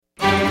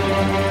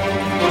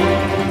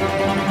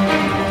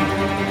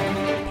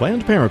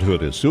Planned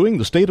Parenthood is suing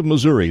the state of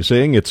Missouri,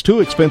 saying it's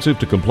too expensive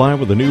to comply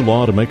with a new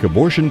law to make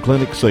abortion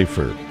clinics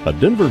safer. A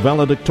Denver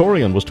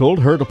valedictorian was told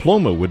her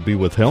diploma would be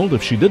withheld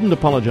if she didn't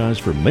apologize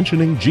for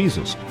mentioning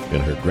Jesus in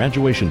her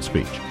graduation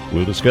speech.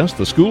 We'll discuss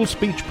the school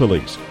speech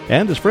police.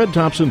 And is Fred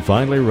Thompson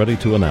finally ready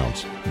to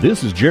announce?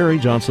 This is Jerry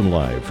Johnson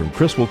Live from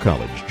Criswell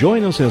College.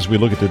 Join us as we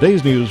look at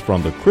today's news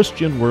from the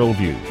Christian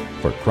worldview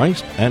for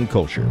Christ and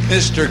culture.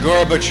 Mr.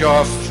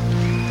 Gorbachev,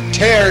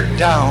 tear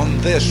down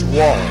this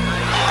wall.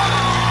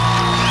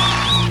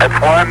 It's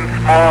one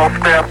small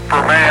step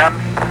for man,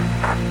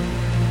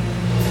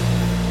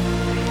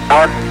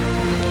 one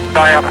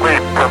giant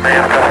leap for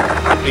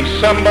mankind.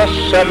 December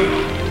 7th,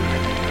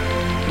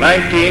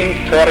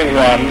 1941,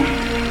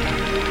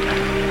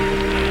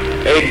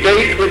 a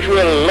date which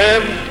will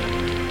live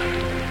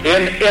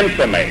in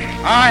infamy.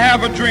 I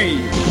have a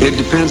dream. It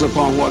depends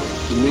upon what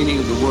the meaning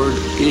of the word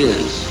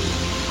is.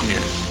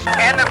 Yes.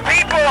 And the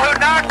people who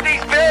knock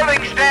these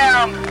buildings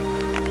down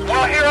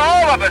will hear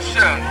all of us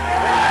soon.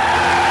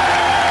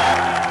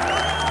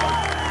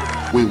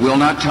 We will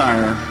not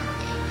tire,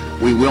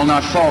 we will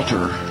not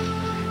falter,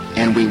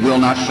 and we will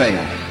not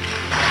fail.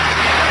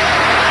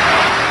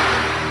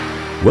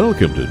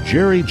 Welcome to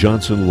Jerry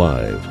Johnson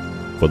Live.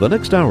 For the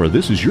next hour,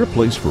 this is your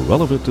place for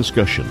relevant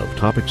discussion of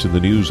topics in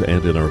the news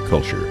and in our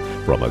culture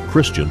from a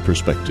Christian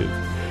perspective.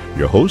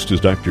 Your host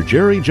is Dr.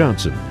 Jerry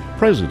Johnson,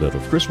 president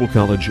of Criswell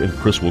College and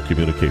Criswell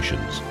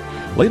Communications.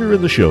 Later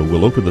in the show,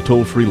 we'll open the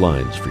toll-free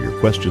lines for your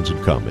questions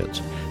and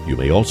comments. You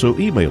may also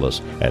email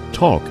us at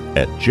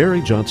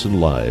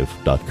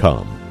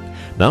talk@jerryjohnsonlive.com.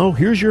 Now,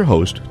 here's your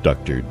host,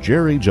 Dr.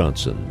 Jerry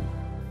Johnson.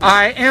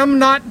 I am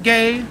not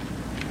gay.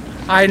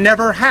 I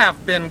never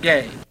have been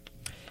gay.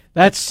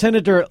 That's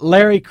Senator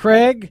Larry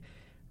Craig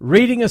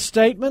reading a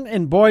statement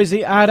in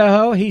Boise,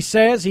 Idaho. He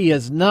says he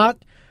is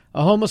not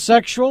a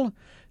homosexual.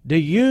 Do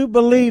you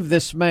believe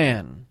this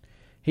man?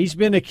 He's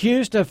been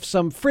accused of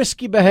some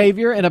frisky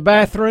behavior in a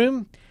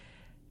bathroom.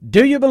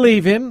 Do you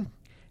believe him?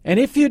 And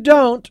if you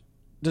don't,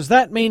 does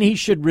that mean he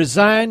should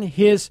resign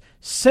his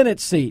Senate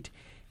seat?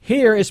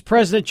 Here is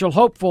presidential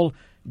hopeful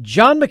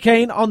John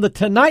McCain on The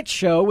Tonight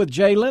Show with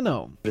Jay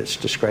Leno. It's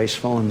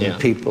disgraceful, and the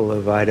people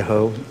of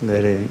Idaho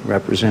that it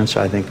represents,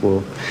 I think,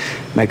 will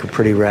reach a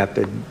pretty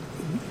rapid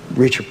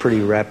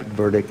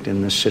verdict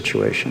in this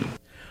situation.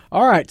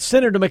 All right,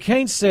 Senator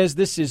McCain says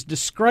this is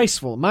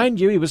disgraceful.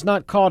 Mind you, he was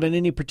not caught in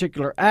any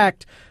particular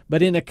act,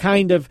 but in a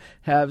kind of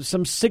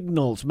some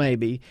signals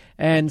maybe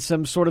and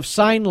some sort of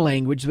sign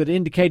language that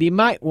indicate he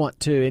might want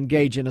to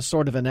engage in a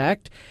sort of an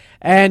act.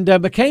 And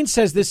McCain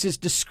says this is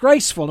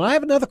disgraceful. And I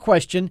have another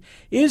question.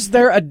 Is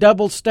there a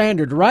double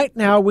standard? Right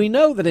now, we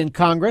know that in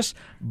Congress,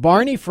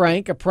 Barney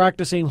Frank, a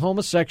practicing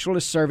homosexual,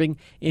 is serving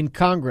in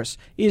Congress.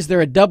 Is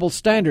there a double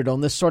standard on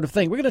this sort of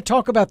thing? We're going to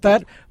talk about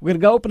that. We're going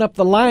to go open up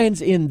the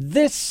lines in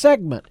this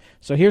segment.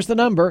 So here's the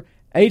number,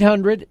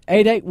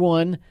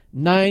 800-881-9270.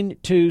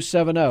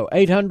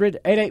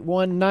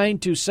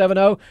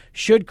 800-881-9270.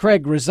 Should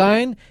Craig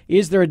resign?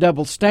 Is there a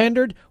double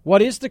standard?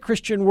 What is the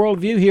Christian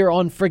worldview here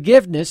on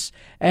forgiveness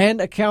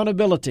and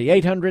accountability?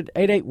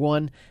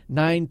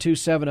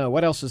 800-881-9270.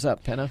 What else is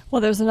up, Penna?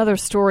 Well, there's another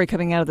story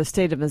coming out of the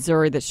state of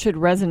Missouri that should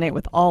resonate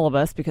with all of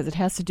us because it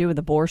has to do with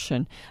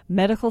abortion.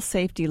 Medical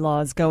safety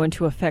laws go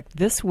into effect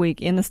this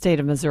week in the state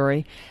of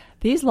Missouri.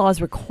 These laws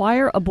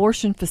require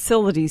abortion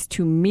facilities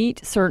to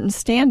meet certain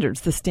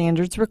standards, the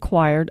standards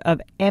required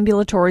of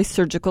ambulatory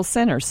surgical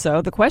centers.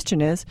 So the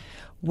question is,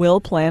 will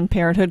Planned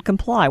Parenthood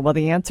comply? Well,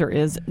 the answer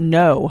is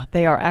no.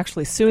 They are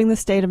actually suing the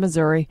state of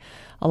Missouri.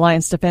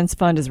 Alliance Defense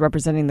Fund is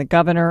representing the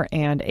governor,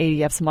 and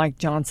ADF's Mike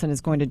Johnson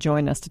is going to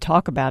join us to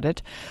talk about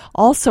it.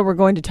 Also, we're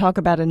going to talk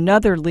about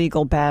another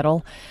legal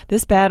battle,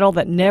 this battle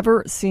that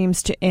never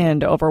seems to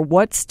end over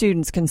what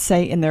students can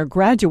say in their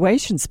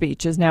graduation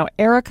speeches. Now,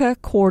 Erica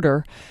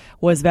Corder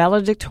was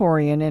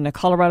valedictorian in a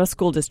Colorado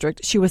school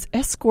district. She was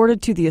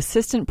escorted to the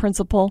assistant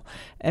principal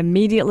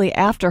immediately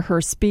after her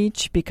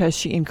speech because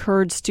she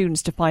encouraged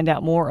students to find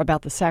out more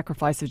about the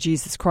sacrifice of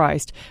Jesus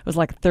Christ. It was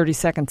like a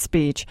 30-second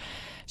speech.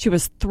 She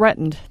was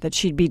threatened that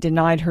she'd be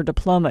denied her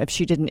diploma if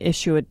she didn't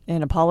issue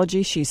an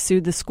apology. She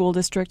sued the school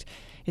district.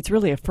 It's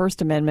really a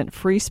First Amendment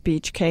free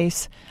speech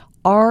case.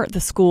 Are the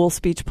school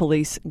speech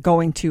police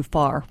going too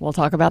far? We'll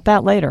talk about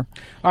that later.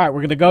 All right, we're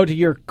going to go to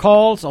your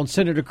calls on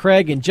Senator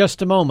Craig in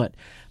just a moment.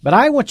 But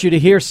I want you to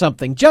hear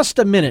something, just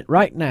a minute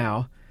right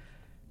now,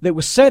 that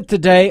was said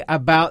today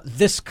about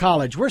this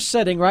college. We're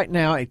sitting right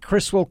now at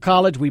Criswell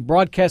College. We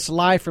broadcast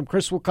live from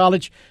Criswell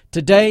College.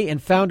 Today in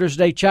Founders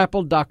Day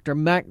Chapel, Dr.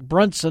 Mac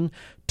Brunson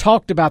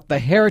talked about the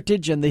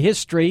heritage and the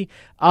history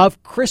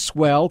of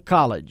Criswell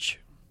College.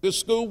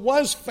 This school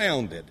was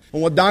founded on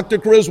what Dr.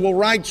 Criswell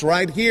writes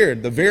right here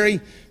at the very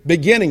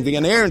beginning, the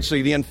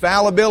inerrancy, the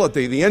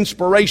infallibility, the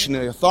inspiration,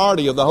 the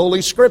authority of the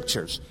Holy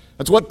Scriptures.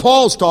 That's what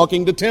Paul's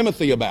talking to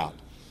Timothy about.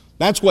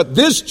 That's what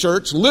this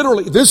church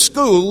this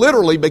school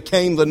literally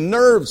became the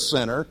nerve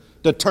center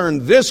to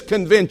turn this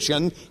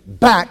convention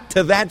back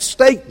to that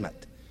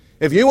statement.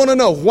 If you want to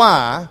know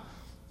why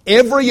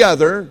every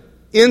other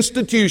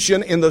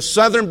institution in the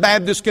Southern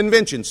Baptist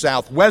Convention,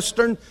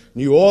 Southwestern,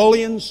 New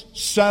Orleans,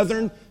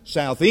 Southern,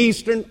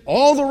 Southeastern,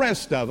 all the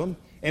rest of them,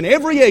 and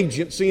every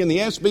agency in the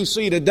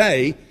SBC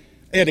today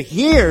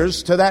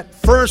adheres to that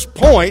first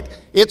point.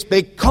 It's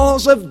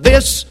because of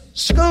this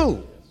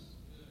school.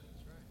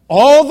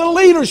 All the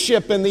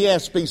leadership in the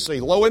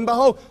SBC, lo and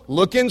behold,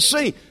 look and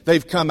see,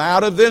 they've come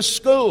out of this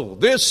school.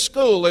 This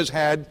school has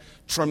had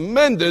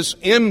tremendous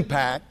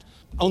impact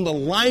on the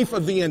life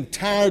of the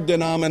entire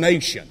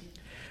denomination.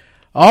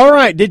 All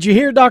right. Did you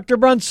hear Dr.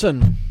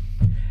 Brunson?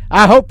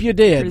 I hope you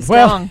did. Pretty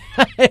strong.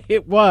 Well,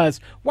 it was.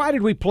 Why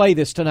did we play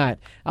this tonight?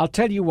 I'll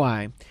tell you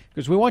why.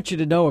 Because we want you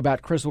to know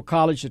about Criswell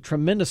College, the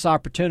tremendous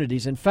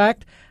opportunities. In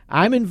fact,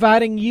 I'm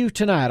inviting you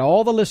tonight,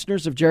 all the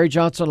listeners of Jerry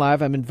Johnson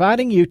Live, I'm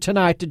inviting you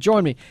tonight to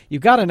join me.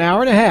 You've got an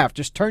hour and a half.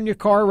 Just turn your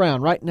car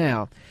around right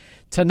now.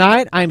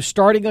 Tonight, I'm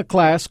starting a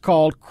class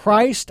called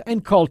Christ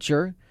and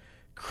Culture,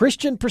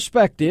 Christian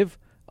Perspective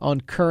on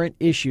Current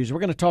Issues. We're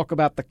going to talk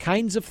about the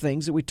kinds of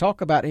things that we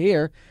talk about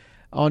here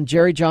on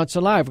Jerry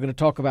Johnson Live. We're going to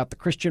talk about the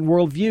Christian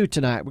worldview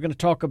tonight. We're going to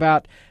talk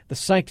about the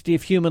sanctity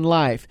of human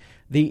life,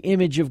 the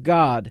image of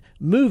God,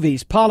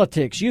 movies,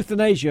 politics,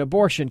 euthanasia,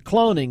 abortion,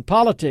 cloning,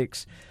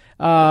 politics,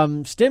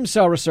 stem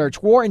cell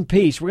research, war and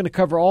peace. We're going to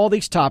cover all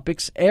these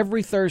topics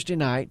every Thursday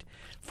night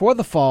for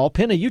the fall.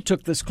 Penna, you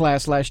took this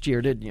class last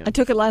year, didn't you? I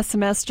took it last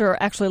semester,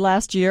 actually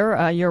last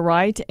year. You're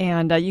right,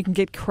 and you can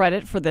get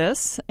credit for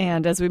this.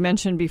 And as we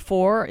mentioned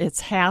before, it's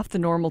half the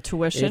normal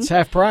tuition. It's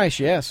half price,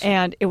 yes.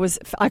 And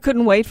I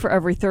couldn't wait for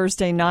every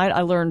Thursday night.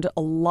 I learned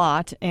a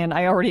lot, and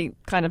I already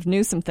kind of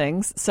knew some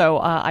things, so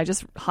I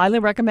just highly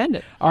recommend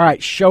it. All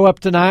right, show up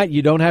tonight.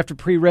 You don't have to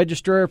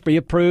pre-register or be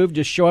approved.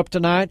 Just show up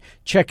tonight.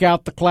 Check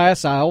out the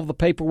class. I have the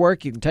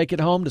paperwork. You can take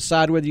it home,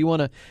 decide whether you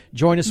want to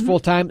join us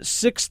full-time.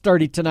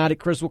 6:30 tonight at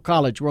Criswell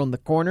College. We're on the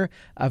corner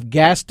of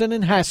Gaston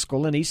and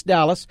Haskell in East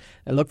Dallas.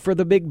 And look for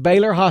the big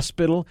Baylor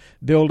Hospital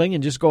building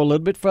and just go a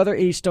little bit further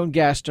east on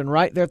Gaston,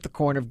 right there at the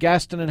corner of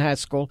Gaston and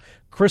Haskell.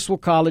 Criswell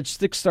College,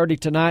 6:30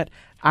 tonight.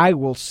 I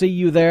will see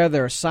you there.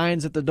 There are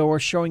signs at the door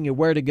showing you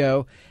where to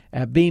go.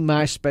 Be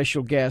my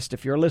special guest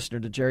if you're a listener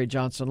to Jerry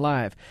Johnson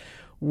Live.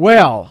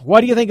 Well,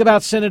 what do you think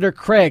about Senator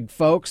Craig,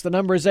 folks? The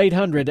number is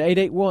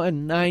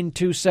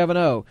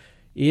 800-881-9270.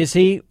 Is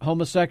he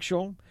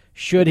homosexual?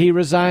 Should he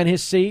resign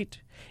his seat?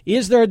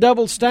 Is there a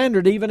double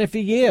standard even if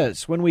he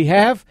is? When we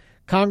have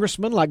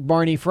congressmen like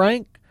Barney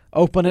Frank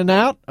opening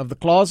out of the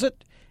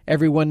closet,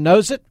 everyone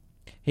knows it.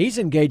 He's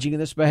engaging in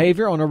this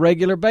behavior on a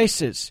regular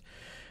basis.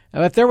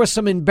 But there was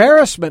some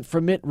embarrassment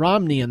for Mitt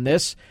Romney in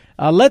this.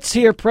 Let's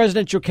hear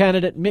presidential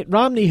candidate Mitt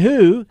Romney,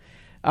 who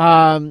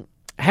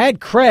had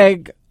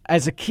Craig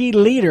as a key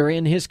leader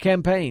in his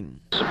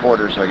campaign.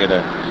 Supporters are going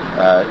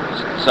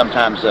to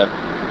sometimes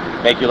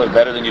make you look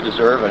better than you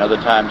deserve, and other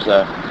times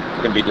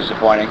can be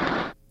disappointing.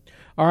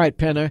 All right,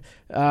 Penna.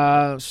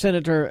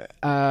 Senator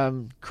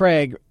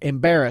Craig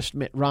embarrassed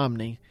Mitt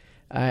Romney,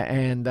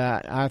 and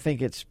I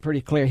think it's pretty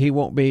clear he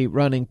won't be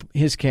running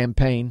his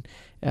campaign.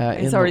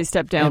 He's already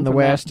stepped down in the from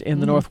West, that. in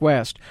the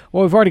Northwest.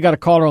 Well, we've already got a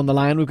caller on the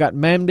line. We've got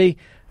Mamdi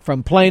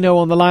from Plano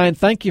on the line.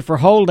 Thank you for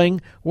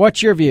holding.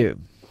 What's your view?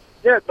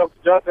 Yes, Dr.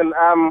 Johnson.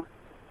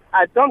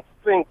 I don't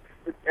think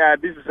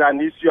this is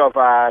an issue of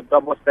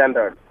double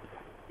standard.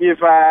 If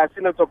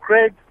Senator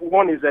Craig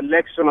won his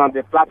election on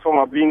the platform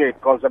of being a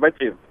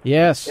conservative,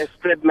 yes, a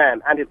straight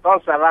man, and he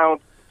turns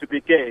around to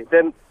be gay,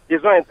 then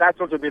he's not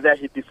entitled to be there.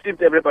 He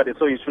deceived everybody,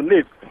 so he should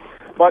leave.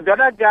 But the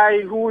other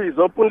guy who is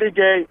openly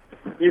gay,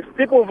 if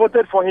people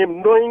voted for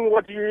him knowing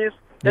what he is,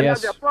 then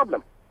that's their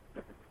problem.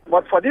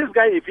 But for this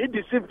guy, if he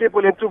deceived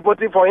people into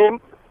voting for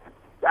him,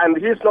 and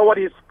he's not what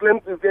he's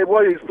claiming to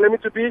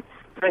be,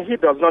 then he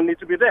does not need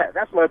to be there.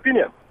 That's my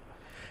opinion.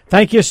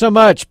 Thank you so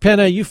much.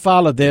 Penna, you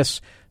followed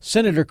this.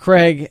 Senator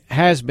Craig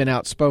has been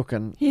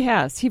outspoken. He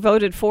has. He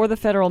voted for the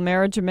federal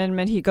marriage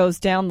amendment. He goes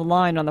down the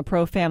line on the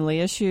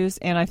pro-family issues,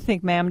 and I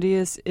think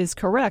Mamdi is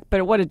correct.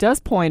 But what it does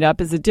point up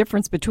is the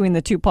difference between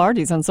the two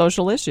parties on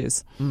social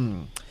issues.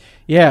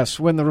 Yes,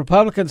 when the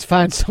Republicans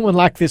find someone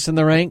like this in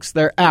the ranks,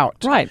 they're out.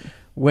 Right.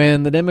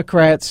 When the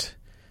Democrats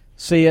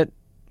see it,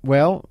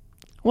 well,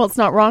 it's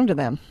not wrong to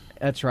them.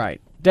 That's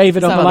right.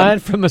 David on the line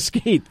from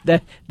Mesquite.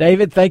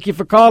 David, thank you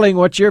for calling.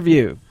 What's your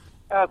view?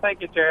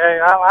 Thank you, Jerry.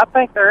 I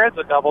think there is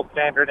a double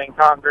standard in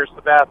Congress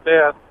about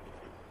this,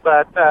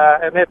 but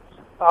and it's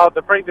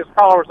the previous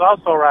caller was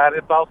also right.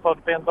 It also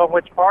depends on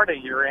which party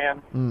you're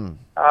in.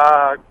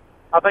 I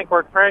think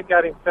where Craig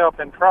got himself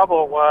in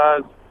trouble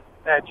was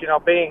that he's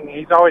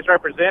always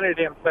represented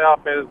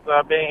himself as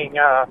being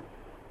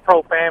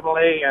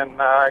pro-family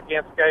and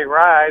against gay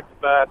rights,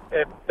 but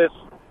if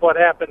what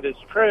happened is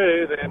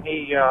true, then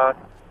he has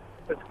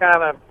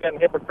kind of been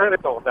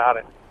hypocritical about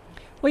it.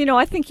 Well,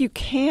 I think you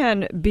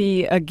can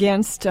be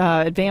against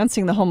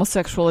advancing the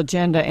homosexual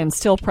agenda and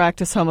still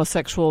practice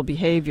homosexual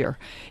behavior.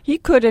 He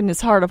could, in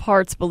his heart of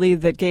hearts,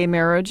 believe that gay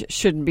marriage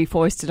shouldn't be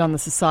foisted on the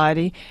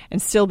society and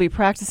still be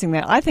practicing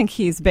that. I think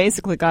he's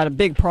basically got a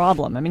big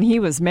problem. I mean, he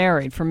was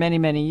married for many,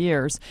 many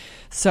years.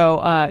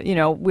 So,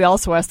 we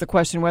also asked the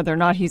question whether or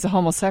not he's a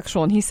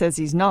homosexual, and he says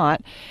he's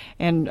not.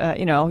 And,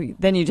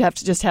 then you'd have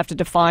to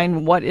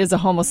define what is a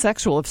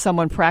homosexual if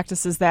someone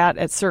practices that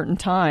at certain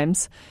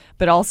times,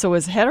 but also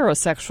is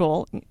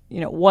heterosexual,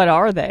 what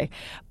are they?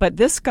 But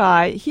this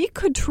guy, he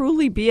could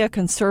truly be a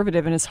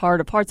conservative in his heart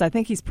of hearts. I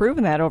think he's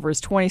proven that over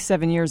his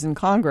 27 years in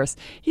Congress.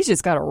 He's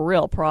just got a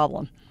real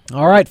problem.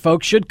 All right,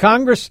 folks, should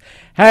Congress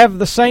have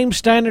the same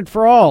standard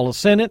for all, the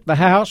Senate, the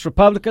House,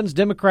 Republicans,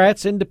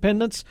 Democrats,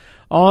 Independents,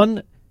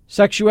 on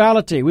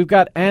sexuality? We've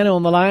got Anna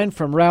on the line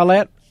from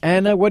Rowlett.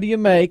 Anna, what do you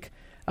make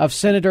of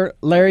Senator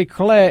Larry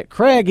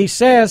Craig? He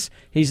says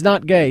he's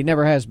not gay,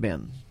 never has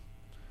been.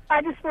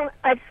 I just want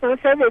to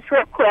say this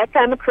real quick.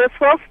 I'm a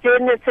Criswell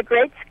student. It's a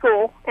great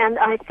school, and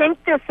I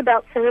think this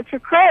about Senator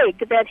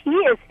Craig, that he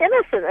is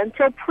innocent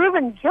until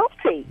proven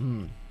guilty.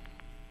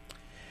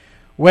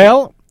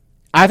 Well,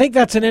 I think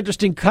that's an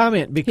interesting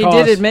comment because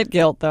he did admit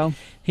guilt, though.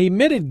 He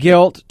admitted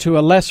guilt to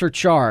a lesser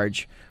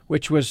charge,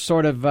 which was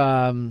sort of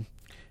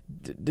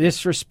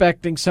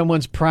disrespecting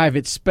someone's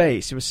private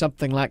space. It was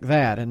something like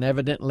that, and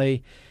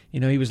evidently,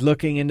 he was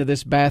looking into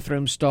this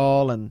bathroom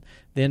stall and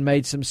then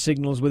made some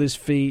signals with his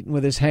feet and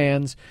with his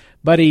hands.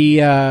 But he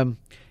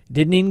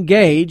didn't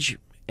engage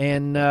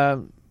in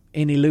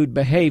any lewd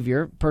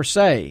behavior per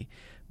se.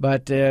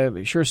 But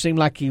it sure seemed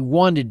like he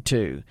wanted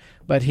to.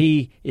 But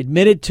he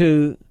admitted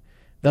to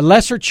the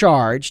lesser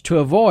charge to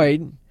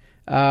avoid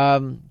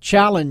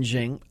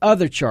challenging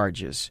other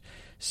charges.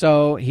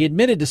 So he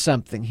admitted to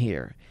something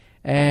here.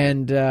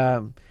 And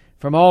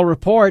from all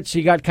reports,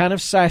 he got kind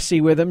of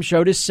sassy with him,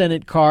 showed his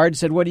Senate card,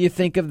 said, "What do you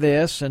think of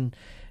this?" And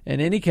in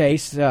any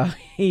case,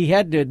 he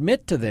had to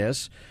admit to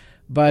this,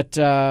 but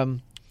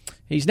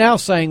he's now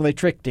saying they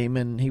tricked him,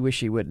 and he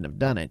wished he wouldn't have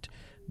done it.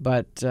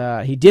 But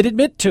he did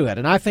admit to it,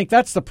 and I think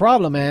that's the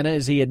problem, Anna,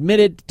 is he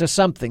admitted to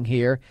something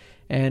here,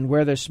 and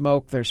where there's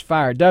smoke, there's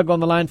fire. Doug on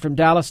the line from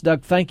Dallas.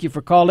 Doug, thank you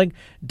for calling.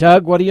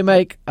 Doug, what do you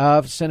make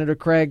of Senator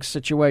Craig's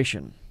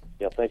situation?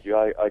 Yeah, thank you.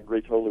 I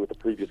agree totally with the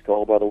previous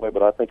call, by the way,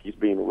 but I think he's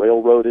being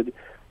railroaded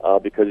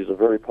because he's a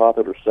very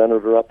popular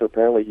senator up there.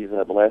 Apparently,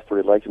 the last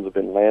 3 elections have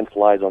been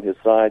landslides on his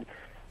side,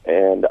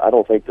 and I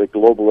don't think the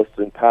globalists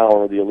in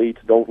power, the elites,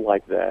 don't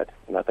like that,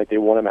 and I think they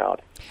want him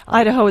out.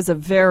 Idaho is a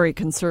very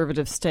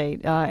conservative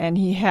state, and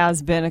he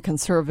has been a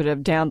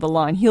conservative down the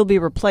line. He'll be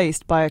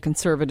replaced by a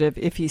conservative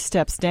if he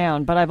steps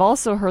down. But I've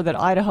also heard that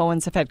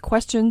Idahoans have had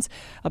questions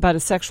about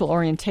his sexual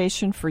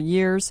orientation for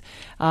years.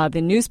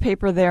 The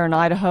newspaper there in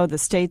Idaho, The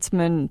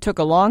Statesman, took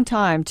a long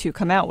time to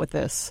come out with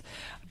this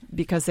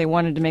because they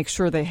wanted to make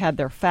sure they had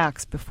their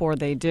facts before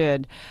they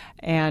did.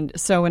 And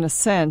so in a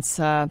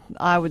sense,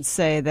 I would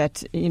say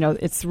that,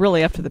 it's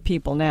really up to the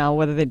people now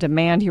whether they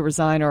demand he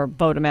resign or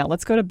vote him out.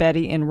 Let's go to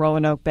Betty in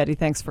Roanoke. Betty,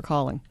 thanks for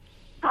calling.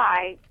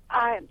 Hi.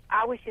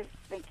 I was just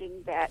thinking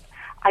that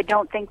I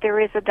don't think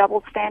there is a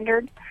double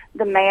standard.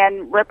 The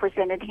man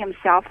represented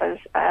himself as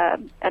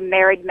a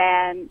married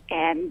man,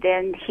 and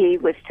then he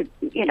was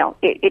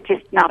it's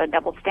just not a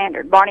double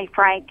standard. Barney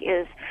Frank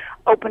is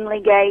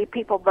openly gay.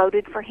 People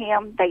voted for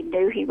him. They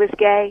knew he was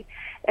gay.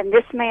 And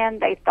this man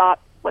they thought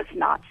was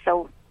not.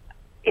 So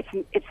it's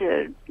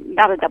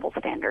not a double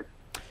standard.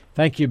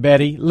 Thank you,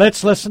 Betty.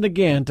 Let's listen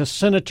again to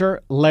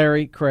Senator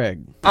Larry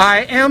Craig.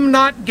 I am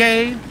not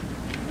gay.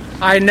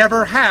 I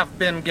never have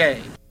been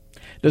gay.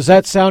 Does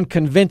that sound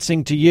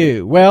convincing to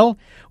you? Well,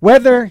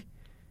 whether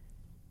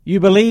you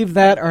believe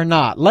that or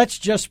not, let's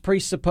just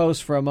presuppose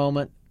for a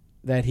moment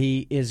that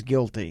he is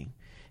guilty.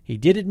 He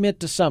did admit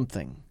to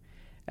something.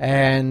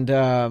 And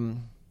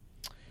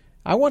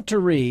I want to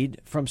read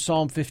from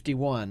Psalm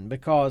 51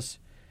 because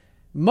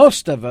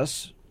most of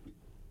us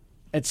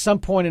at some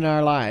point in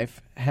our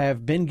life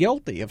have been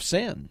guilty of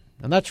sin.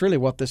 And that's really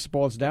what this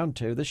boils down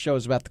to. This show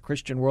is about the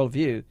Christian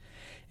worldview.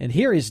 And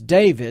here is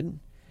David,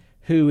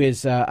 who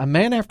is a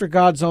man after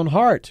God's own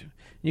heart.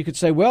 You could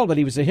say, well, but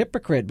he was a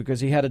hypocrite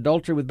because he had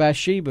adultery with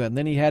Bathsheba, and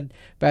then he had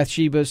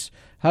Bathsheba's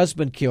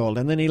husband killed,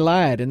 and then he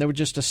lied, and there was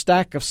just a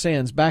stack of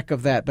sins back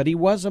of that. But he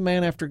was a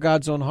man after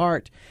God's own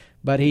heart,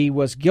 but he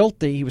was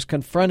guilty. He was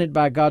confronted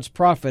by God's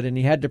prophet, and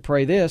he had to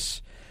pray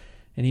this,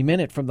 and he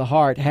meant it from the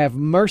heart: "Have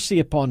mercy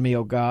upon me,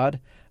 O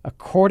God,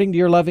 according to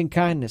your loving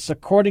kindness,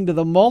 according to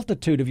the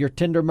multitude of your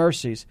tender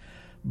mercies.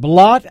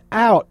 Blot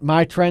out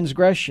my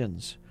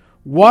transgressions.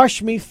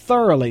 Wash me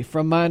thoroughly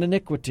from mine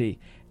iniquity,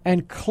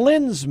 and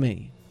cleanse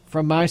me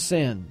from my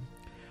sin.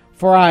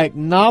 For I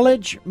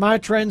acknowledge my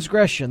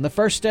transgression." The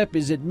first step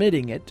is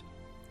admitting it.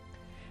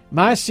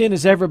 "My sin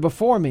is ever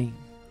before me.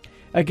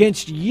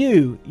 Against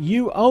you,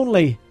 you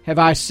only have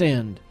I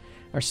sinned."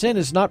 Our sin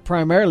is not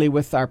primarily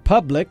with our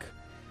public,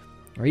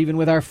 or even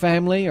with our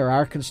family or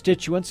our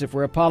constituents if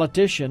we're a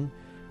politician,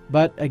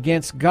 but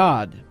against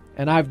God.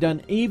 "And I've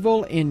done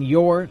evil in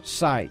your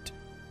sight."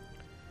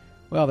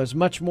 Well, there's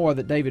much more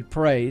that David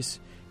prays.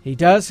 He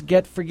does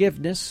get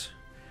forgiveness,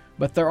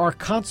 but there are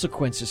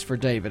consequences for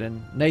David,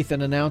 and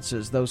Nathan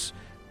announces those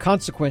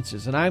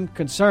consequences. And I'm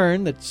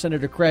concerned that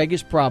Senator Craig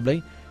is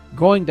probably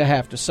going to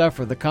have to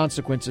suffer the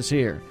consequences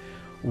here.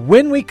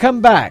 When we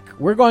come back,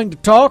 we're going to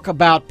talk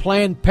about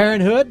Planned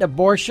Parenthood,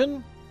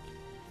 abortion.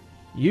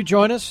 You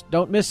join us.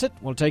 Don't miss it.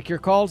 We'll take your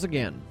calls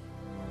again.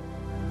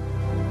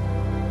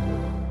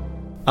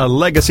 A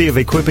legacy of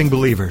equipping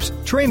believers,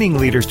 training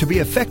leaders to be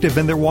effective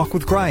in their walk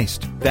with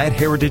Christ. That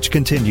heritage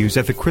continues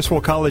at the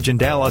Criswell College in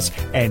Dallas,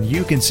 and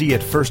you can see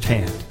it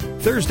firsthand.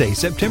 Thursday,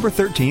 September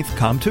 13th,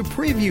 come to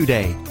Preview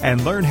Day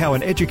and learn how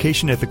an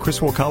education at the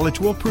Criswell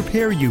College will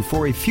prepare you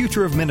for a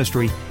future of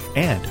ministry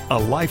and a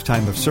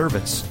lifetime of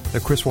service. The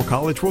Criswell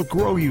College will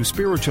grow you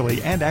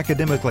spiritually and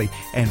academically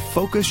and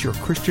focus your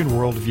Christian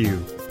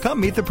worldview.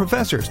 Come meet the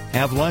professors,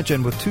 have lunch,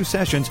 and with 2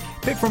 sessions,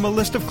 pick from a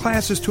list of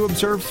classes to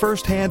observe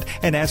firsthand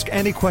and ask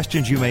any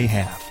questions you may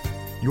have.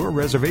 Your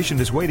reservation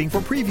is waiting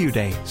for Preview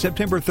Day,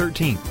 September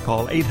 13th.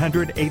 Call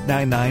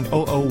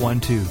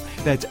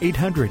 800-899-0012. That's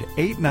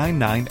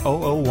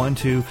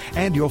 800-899-0012,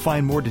 and you'll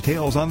find more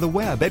details on the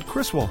web at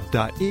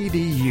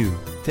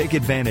criswell.edu. Take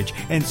advantage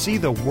and see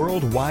the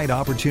worldwide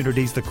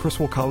opportunities the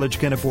Criswell College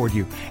can afford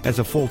you as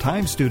a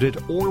full-time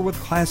student or with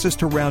classes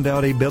to round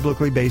out a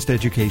biblically based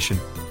education.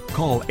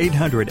 Call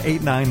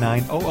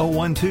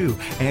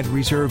 800-899-0012 and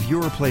reserve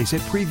your place at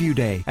Preview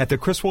Day at the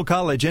Criswell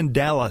College in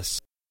Dallas.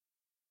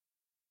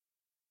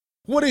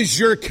 What is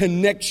your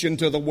connection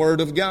to the Word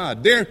of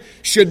God? There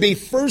should be,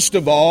 first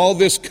of all,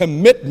 this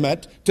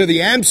commitment to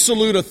the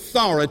absolute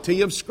authority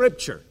of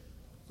Scripture.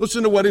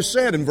 Listen to what is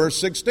said in verse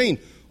 16.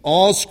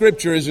 All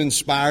Scripture is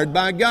inspired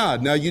by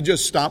God. Now, you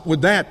just stop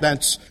with that.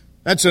 That's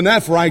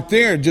enough right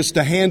there just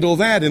to handle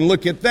that and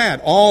look at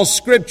that. All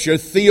Scripture,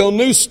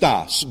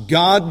 theopneustos,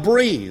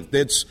 God-breathed.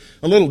 It's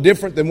a little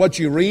different than what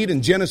you read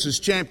in Genesis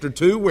chapter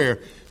 2, where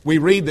we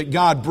read that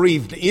God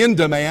breathed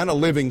into man a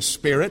living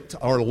spirit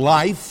or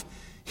life.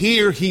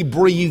 Here He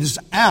breathes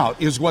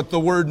out is what the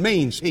word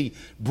means. He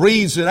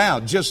breathes it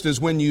out just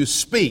as when you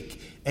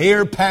speak.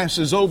 Air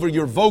passes over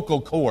your vocal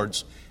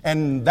cords,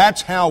 and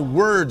that's how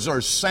words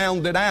are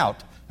sounded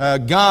out.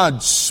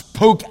 God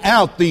spoke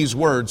out these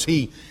words.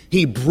 He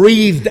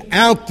breathed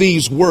out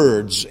these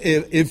words,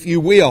 if you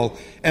will,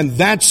 and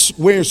that's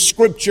where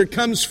Scripture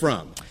comes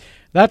from.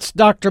 That's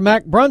Dr.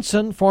 Mac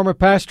Brunson, former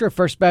pastor of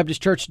First Baptist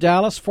Church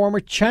Dallas, former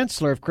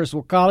chancellor of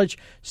Criswell College,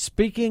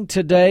 speaking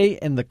today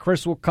in the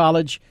Criswell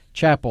College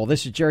Chapel.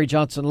 This is Jerry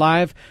Johnson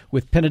Live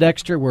with Penn and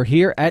Dexter. We're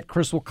here at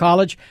Criswell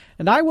College,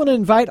 and I want to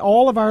invite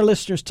all of our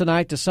listeners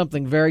tonight to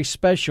something very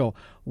special.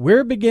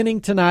 We're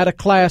beginning tonight a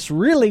class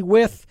really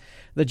with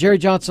the Jerry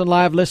Johnson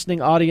Live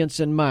listening audience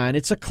in mind.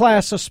 It's a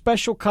class, a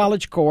special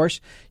college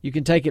course. You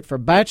can take it for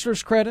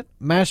bachelor's credit,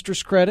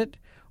 master's credit,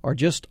 or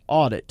just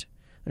audit.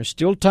 There's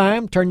still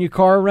time. Turn your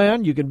car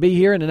around. You can be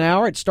here in an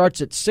hour. It starts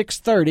at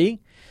 6:30.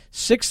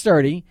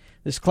 6:30.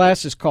 This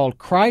class is called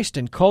Christ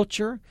and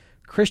Culture,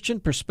 Christian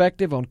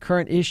Perspective on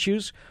Current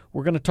Issues.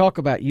 We're going to talk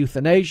about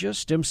euthanasia,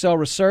 stem cell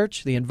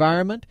research, the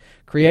environment,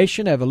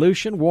 creation,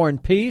 evolution, war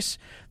and peace,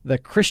 the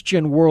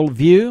Christian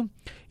worldview.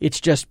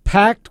 It's just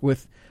packed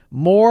with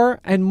more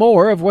and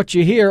more of what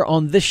you hear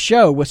on this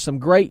show with some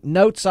great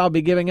notes I'll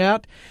be giving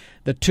out.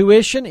 The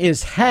tuition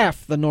is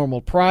half the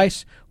normal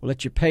price. We'll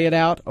let you pay it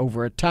out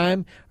over a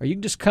time, or you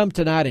can just come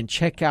tonight and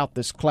check out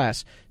this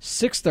class.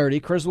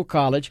 6:30, Criswell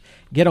College.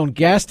 Get on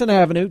Gaston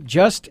Avenue,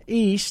 just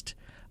east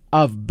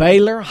of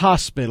Baylor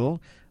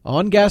Hospital,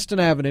 on Gaston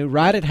Avenue,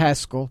 right at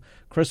Haskell.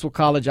 Criswell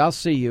College, I'll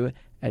see you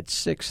at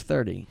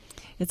 6:30.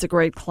 It's a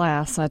great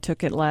class. I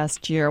took it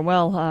last year.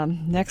 Well,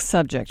 next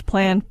subject.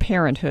 Planned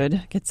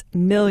Parenthood gets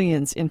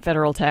millions in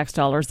federal tax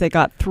dollars. They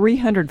got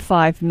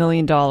 $305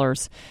 million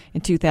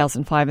in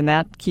 2005, and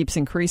that keeps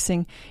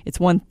increasing. It's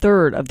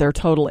 1/3 of their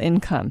total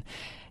income.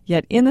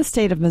 Yet in the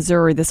state of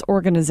Missouri, this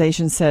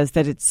organization says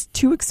that it's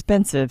too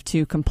expensive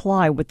to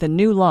comply with the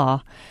new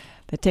law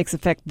that takes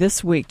effect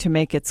this week to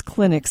make its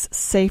clinics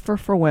safer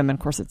for women.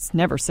 Of course, it's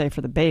never safe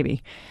for the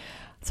baby.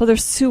 So they're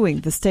suing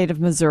the state of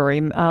Missouri.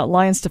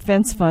 Alliance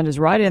Defense Fund is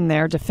right in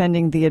there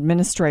defending the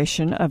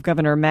administration of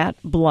Governor Matt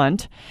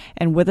Blunt.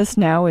 And with us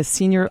now is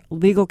Senior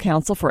Legal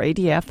Counsel for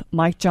ADF,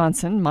 Mike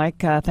Johnson.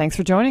 Mike, thanks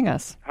for joining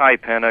us. Hi,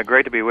 Penn.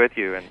 Great to be with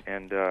you,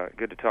 and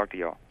good to talk to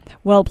y'all.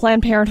 Well,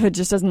 Planned Parenthood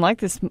just doesn't like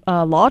this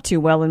law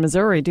too well in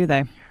Missouri, do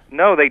they?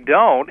 No, they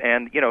don't.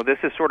 And, this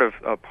is sort of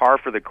par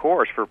for the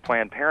course for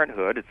Planned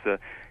Parenthood. It's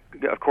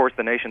of course,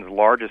 the nation's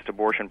largest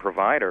abortion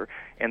provider,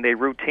 and they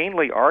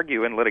routinely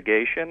argue in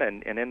litigation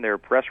and in their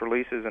press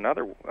releases and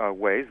other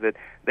ways that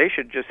they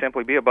should just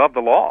simply be above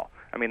the law.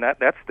 I mean,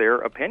 that's their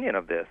opinion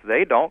of this.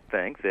 They don't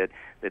think that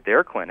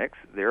their clinics,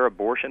 their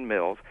abortion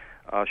mills,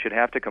 should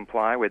have to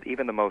comply with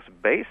even the most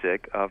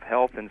basic of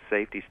health and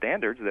safety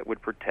standards that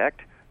would protect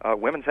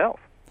women's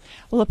health.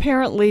 Well,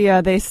 apparently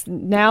they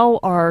now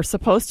are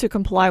supposed to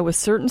comply with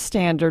certain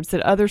standards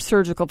that other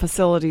surgical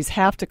facilities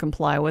have to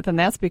comply with, and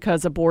that's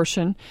because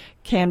abortion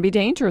can be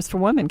dangerous for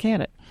women,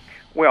 can't it?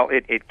 Well,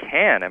 it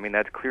can. I mean,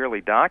 that's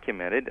clearly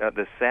documented.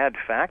 The sad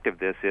fact of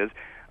this is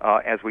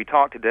As we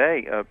talk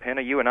today,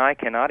 Penna, you and I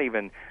cannot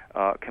even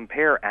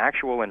compare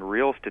actual and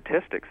real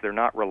statistics. They're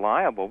not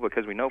reliable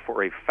because we know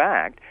for a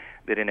fact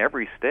that in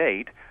every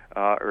state,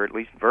 or at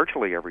least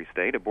virtually every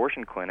state,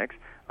 abortion clinics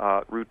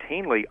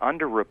routinely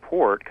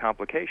underreport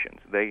complications.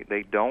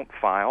 They don't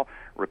file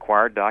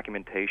required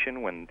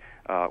documentation when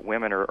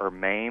women are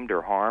maimed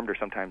or harmed or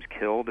sometimes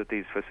killed at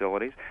these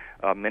facilities.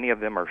 Many of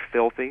them are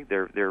filthy.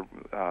 They're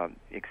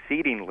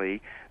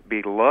exceedingly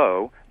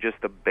below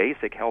just the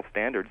basic health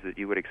standards that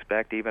you would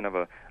expect even of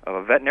a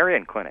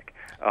veterinarian clinic.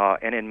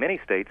 And in many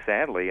states,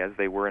 sadly, as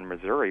they were in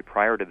Missouri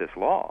prior to this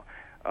law,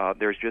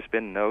 there's just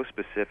been no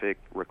specific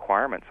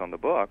requirements on the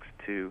books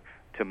to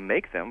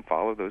make them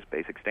follow those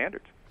basic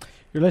standards.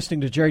 You're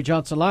listening to Jerry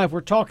Johnson Live.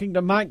 We're talking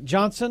to Mike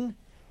Johnson.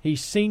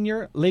 He's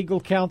Senior Legal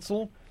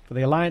Counsel for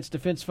the Alliance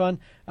Defense Fund.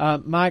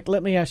 Mike,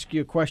 let me ask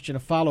you a question, a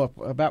follow-up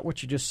about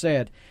what you just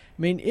said.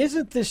 I mean,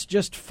 isn't this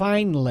just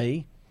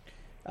finally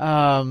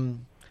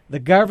the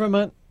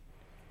government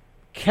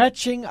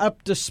catching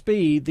up to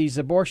speed these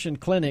abortion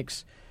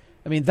clinics?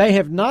 I mean, they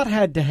have not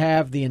had to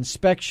have the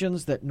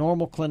inspections that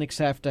normal clinics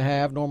have to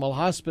have, normal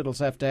hospitals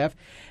have to have.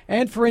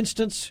 And, for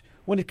instance,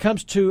 when it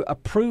comes to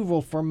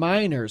approval for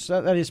minors,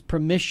 that is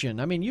permission.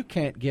 I mean, you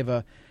can't give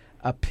a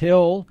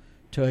pill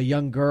to a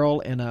young girl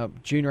in a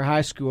junior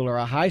high school or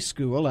a high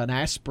school, an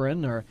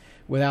aspirin, or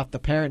without the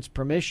parents'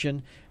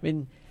 permission. I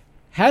mean,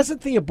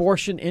 hasn't the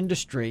abortion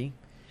industry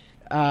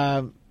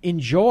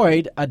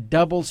enjoyed a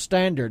double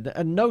standard,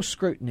 no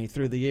scrutiny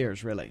through the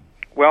years, really?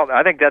 Well,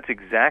 I think that's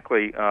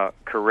exactly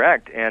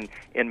correct. And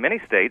in many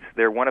states,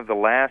 they're one of the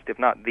last, if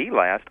not the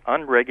last,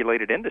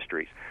 unregulated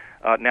industries.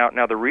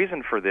 Now, the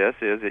reason for this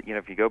is that,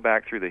 if you go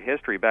back through the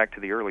history, back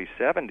to the early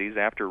 70s,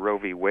 after Roe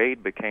v.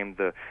 Wade became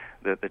the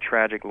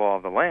tragic law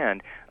of the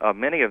land,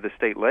 many of the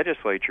state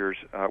legislatures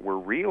were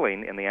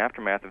reeling in the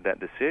aftermath of that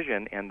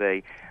decision, and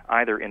they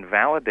either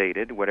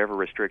invalidated whatever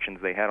restrictions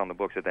they had on the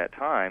books at that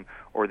time,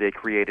 or they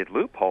created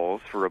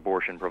loopholes for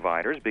abortion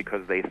providers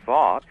because they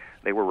thought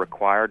they were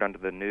required under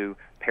the new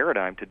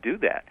paradigm to do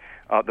that.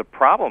 The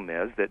problem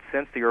is that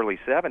since the early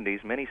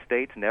 70s, many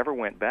states never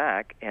went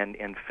back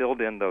and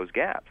filled in those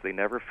gaps. They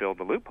never filled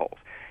the loopholes.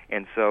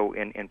 And so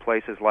in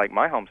places like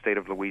my home state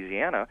of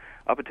Louisiana,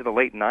 up until the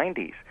late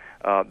 90s,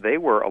 they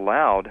were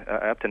allowed,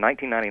 up to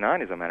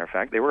 1999 as a matter of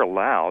fact, they were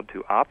allowed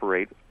to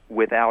operate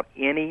without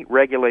any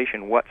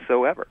regulation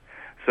whatsoever.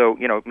 So,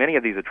 many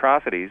of these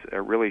atrocities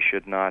really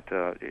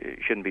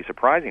shouldn't be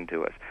surprising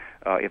to us.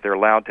 If they're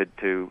allowed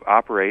to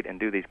operate and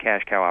do these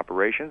cash cow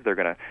operations, they're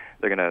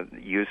gonna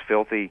use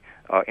filthy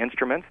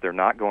instruments. They're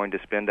not going to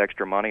spend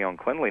extra money on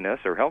cleanliness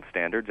or health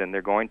standards, and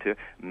they're going to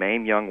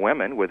maim young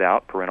women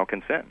without parental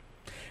consent.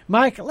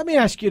 Mike, let me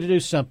ask you to do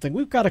something.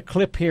 We've got a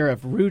clip here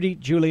of Rudy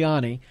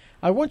Giuliani.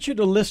 I want you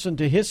to listen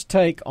to his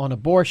take on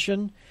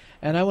abortion,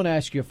 and I want to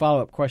ask you a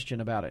follow-up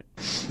question about it.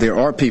 There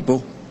are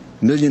people,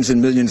 millions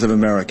and millions of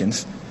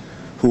Americans,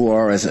 who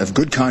are as of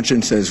good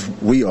conscience as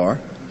we are,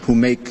 who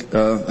make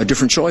a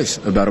different choice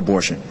about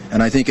abortion.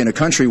 And I think in a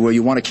country where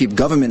you want to keep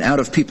government out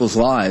of people's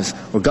lives,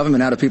 or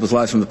government out of people's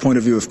lives from the point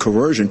of view of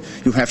coercion,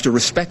 you have to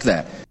respect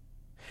that.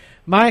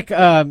 Mike,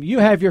 you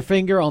have your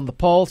finger on the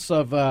pulse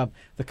of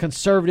the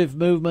conservative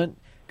movement.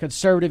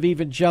 Conservative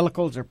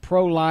evangelicals are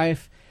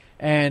pro-life.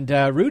 And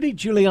Rudy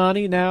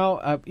Giuliani now,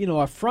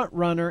 a front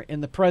runner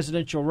in the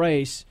presidential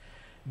race.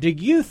 Do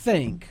you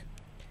think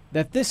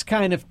that this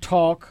kind of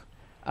talk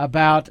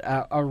about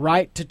a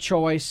right to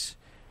choice,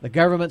 the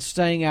government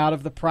staying out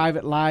of the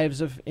private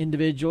lives of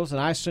individuals,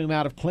 and I assume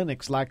out of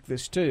clinics like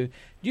this too,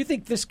 do you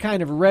think this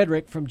kind of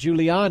rhetoric from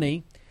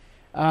Giuliani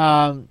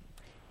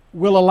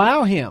will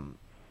allow him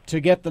to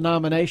get the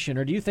nomination,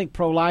 or do you think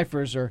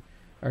pro-lifers are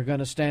going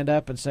to stand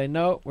up and say,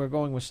 no, we're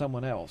going with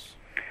someone else?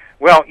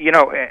 Well,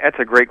 that's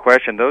a great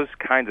question. Those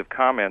kinds of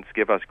comments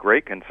give us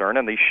great concern,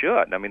 and they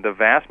should. I mean, the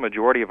vast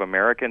majority of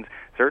Americans,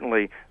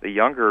 certainly the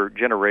younger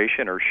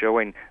generation, are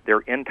showing their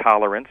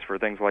intolerance for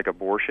things like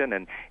abortion,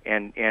 and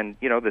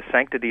the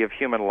sanctity of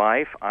human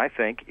life, I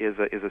think, is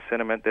a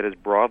sentiment that is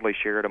broadly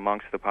shared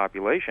amongst the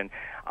population.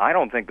 I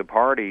don't think the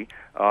party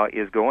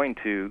is going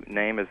to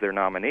name as their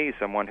nominee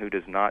someone who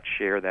does not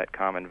share that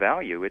common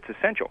value. It's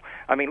essential.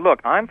 I mean,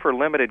 look, I'm for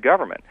limited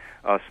government,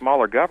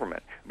 smaller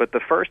government, but the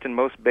first and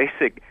most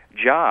basic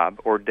job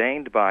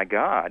ordained by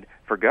God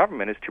for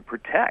government is to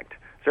protect,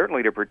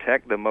 certainly to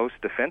protect the most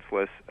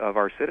defenseless of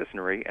our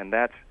citizenry, and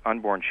that's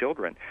unborn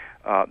children.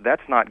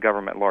 That's not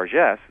government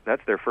largesse.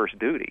 That's their first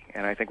duty,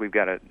 and I think we've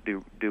got to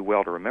do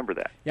well to remember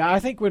that. Yeah, I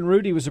think when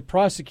Rudy was a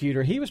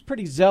prosecutor, he was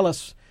pretty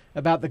zealous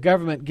about the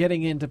government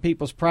getting into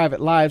people's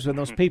private lives when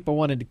those people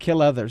wanted to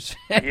kill others.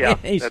 Yeah,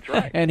 that's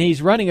right. And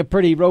he's running a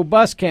pretty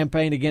robust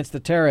campaign against the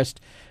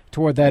terrorists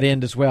toward that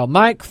end as well.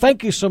 Mike,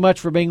 thank you so much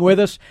for being with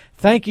us.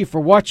 Thank you for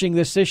watching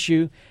this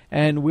issue,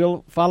 and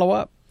we'll follow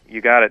up.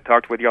 You got it.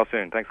 Talk with y'all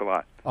soon. Thanks a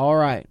lot. All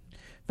right.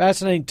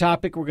 Fascinating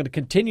topic. We're going to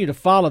continue to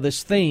follow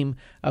this theme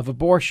of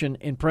abortion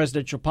in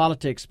presidential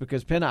politics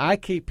because, Penna, I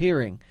keep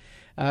hearing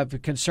the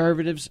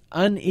conservatives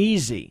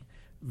uneasy,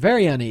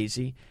 very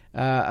uneasy,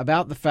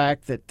 about the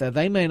fact that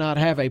they may not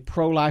have a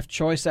pro-life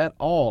choice at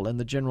all in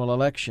the general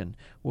election.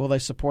 Will they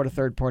support a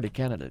third-party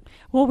candidate?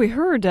 Well, we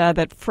heard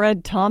that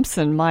Fred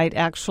Thompson might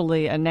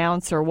actually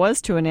announce, or was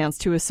to announce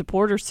to his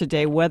supporters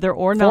today, whether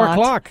or not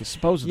 4 o'clock,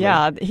 supposedly.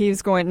 Yeah,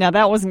 he's going. Now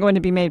that wasn't going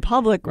to be made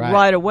public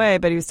right away,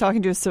 but he was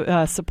talking to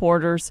his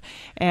supporters,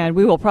 and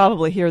we will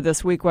probably hear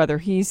this week whether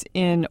he's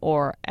in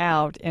or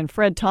out. And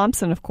Fred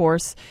Thompson, of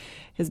course,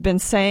 has been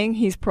saying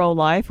he's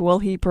pro-life. Will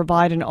he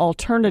provide an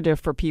alternative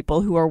for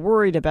people who are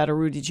worried about a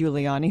Rudy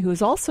Giuliani, who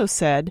has also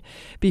said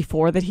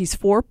before that he's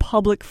for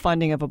public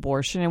funding of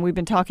abortion? And we've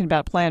been talking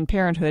about Planned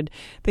Parenthood.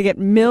 They get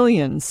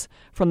millions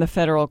from the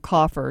federal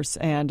coffers,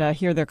 and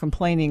here they're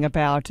complaining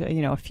about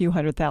a few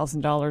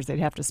 $100,000 they'd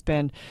have to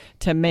spend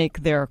to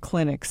make their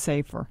clinic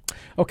safer.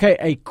 Okay,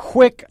 a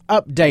quick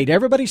update.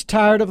 Everybody's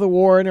tired of the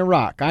war in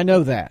Iraq. I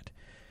know that.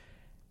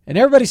 And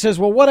everybody says,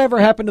 well, whatever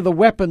happened to the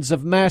weapons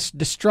of mass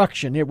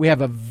destruction? Here we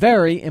have a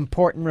very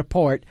important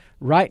report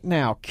right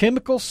now.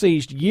 Chemicals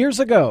seized years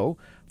ago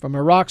from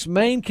Iraq's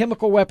main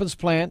chemical weapons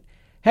plant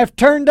have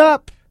turned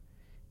up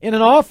in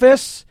an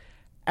office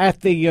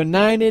at the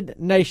United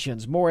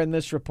Nations. More in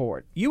this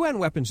report. UN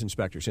weapons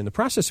inspectors, in the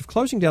process of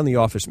closing down the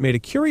office, made a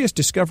curious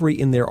discovery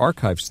in their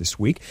archives this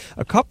week.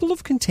 A couple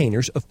of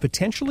containers of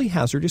potentially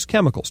hazardous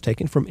chemicals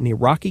taken from an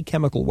Iraqi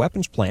chemical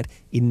weapons plant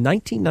in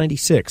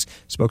 1996.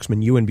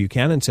 Spokesman Ewan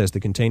Buchanan says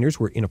the containers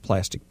were in a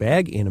plastic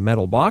bag, in a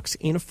metal box,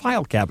 in a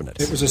file cabinet.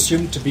 It was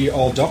assumed to be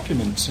all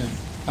documents,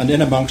 and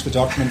in amongst the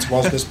documents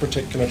was this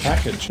particular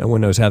package. No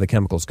one knows how the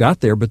chemicals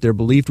got there, but they're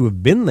believed to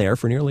have been there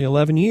for nearly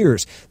 11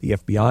 years. The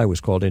FBI was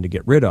called in to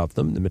get rid of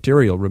them. The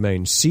material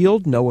remains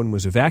sealed. No one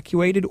was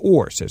evacuated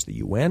or, says the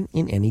UN,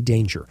 in any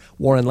danger.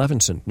 Warren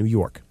Levinson, New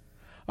York.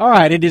 All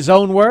right, in his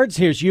own words,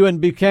 here's Ewan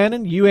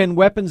Buchanan, UN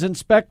weapons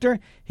inspector.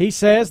 He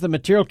says the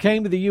material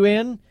came to the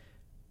UN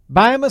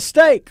by a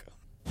mistake.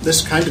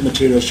 This kind of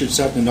material should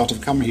certainly not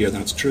have come here,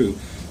 that's true.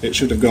 It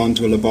should have gone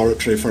to a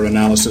laboratory for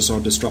analysis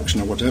or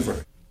destruction or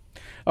whatever.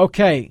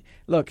 Okay,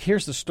 look,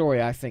 here's the story,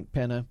 I think,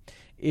 Penna,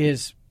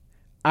 is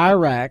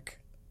Iraq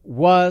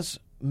was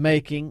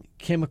making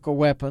chemical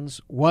weapons,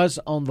 was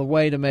on the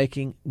way to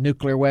making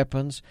nuclear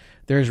weapons.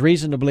 There's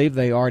reason to believe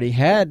they already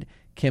had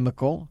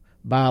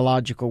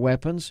biological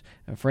weapons.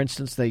 For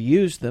instance, they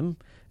used them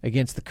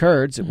against the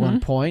Kurds at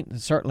one point.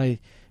 And certainly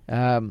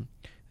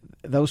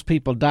those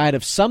people died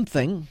of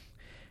something,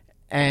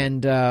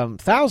 and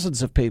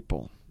thousands of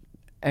people.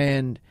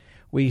 And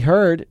we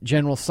heard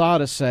General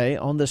Sada say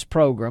on this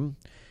program,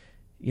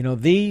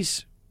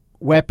 these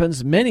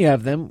weapons, many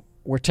of them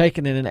were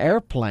taken in an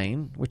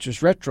airplane, which was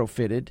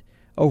retrofitted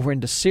over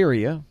into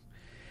Syria.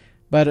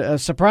 But a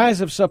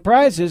surprise of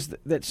surprises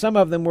that some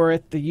of them were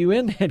at the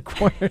UN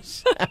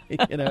headquarters.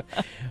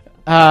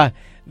 Some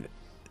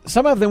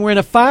of them were in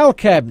a file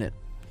cabinet.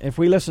 If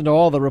we listen to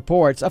all the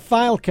reports, a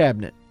file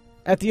cabinet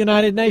at the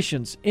United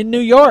Nations in New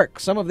York.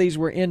 Some of these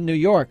were in New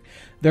York.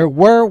 There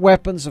were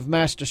weapons of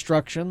mass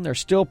destruction. There's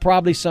still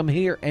probably some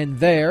here and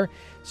there.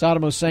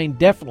 Saddam Hussein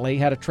definitely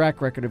had a track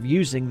record of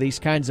using these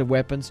kinds of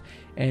weapons,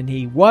 and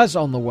he was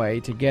on the way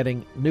to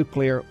getting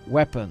nuclear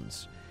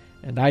weapons.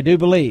 And I do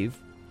believe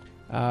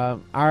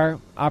our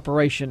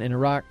operation in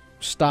Iraq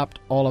stopped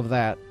all of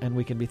that, and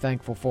we can be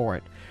thankful for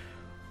it.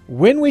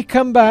 When we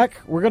come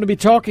back, we're going to be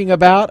talking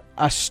about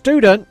a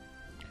student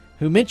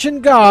who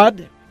mentioned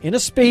God in a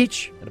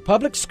speech at a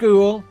public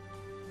school,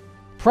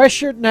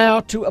 pressured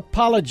now to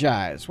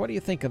apologize. What do you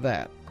think of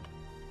that?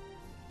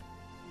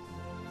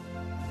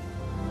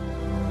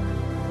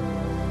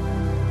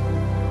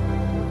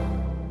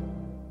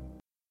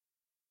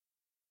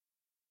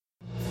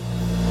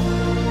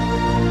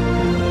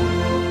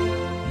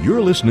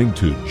 You're listening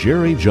to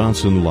Jerry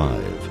Johnson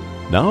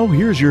Live. Now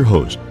here's your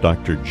host,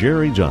 Dr.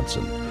 Jerry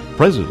Johnson,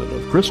 president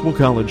of Criswell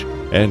College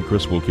and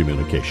Criswell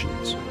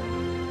Communications.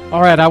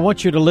 All right, I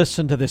want you to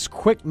listen to this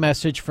quick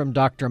message from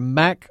Dr.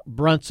 Mac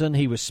Brunson.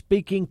 He was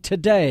speaking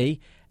today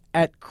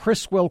at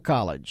Criswell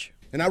College.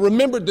 And I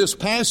remembered this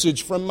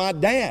passage from my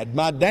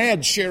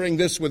dad sharing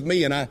this with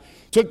me, and I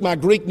took my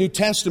Greek New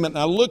Testament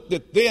and I looked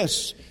at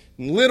this,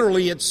 and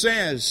literally it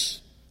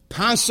says,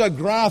 Pasa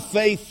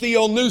graphe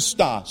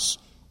theonoustos,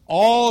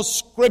 all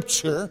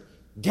Scripture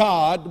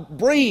God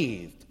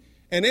breathed.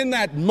 And in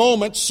that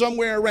moment,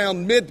 somewhere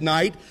around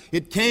midnight,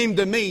 it came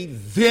to me,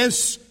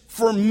 this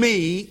for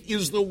me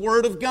is the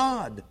Word of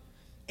God.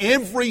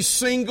 Every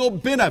single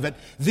bit of it,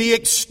 the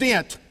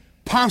extent,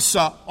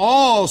 pasa,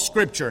 all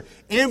Scripture,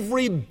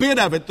 every bit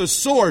of it, the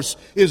source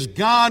is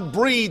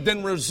God-breathed,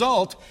 and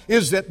result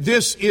is that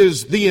this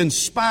is the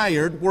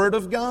inspired Word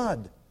of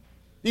God.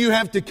 You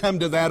have to come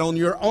to that on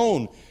your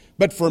own.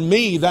 But for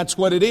me, that's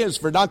what it is.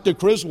 For Dr.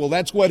 Criswell,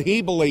 that's what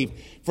he believed.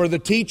 For the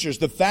teachers,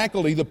 the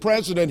faculty, the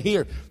president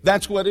here,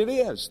 that's what it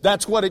is.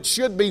 That's what it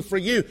should be for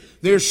you.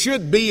 There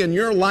should be in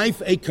your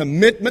life a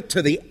commitment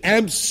to the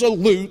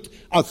absolute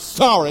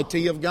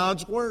authority of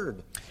God's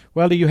Word.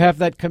 Well, do you have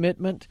that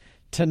commitment?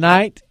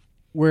 Tonight,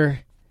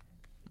 we're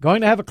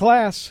going to have a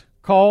class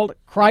called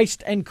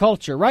Christ and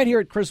Culture right here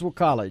at Criswell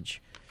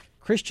College.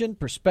 Christian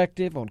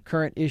perspective on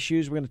current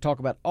issues. We're going to talk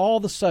about all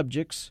the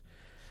subjects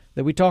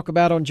that we talk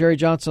about on Jerry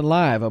Johnson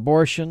Live: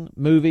 abortion,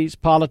 movies,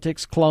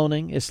 politics,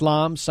 cloning,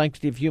 Islam,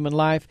 sanctity of human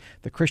life,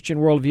 the Christian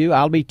worldview.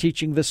 I'll be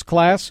teaching this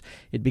class.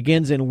 It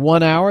begins in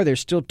 1 hour. There's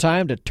still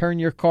time to turn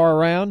your car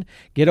around.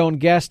 Get on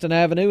Gaston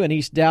Avenue in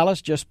East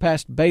Dallas, just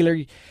past Baylor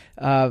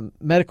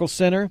Medical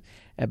Center,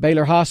 at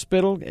Baylor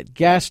Hospital, at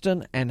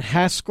Gaston and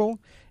Haskell.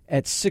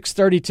 At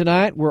 6:30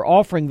 tonight, we're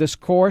offering this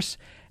course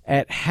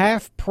at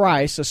half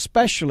price,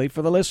 especially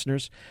for the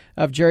listeners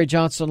of Jerry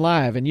Johnson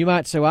Live. And you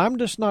might say, well, I'm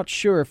just not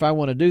sure if I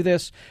want to do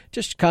this.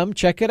 Just come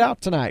check it out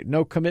tonight.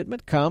 No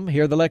commitment. Come,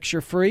 hear the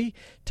lecture free,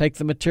 take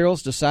the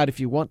materials, decide if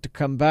you want to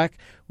come back.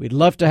 We'd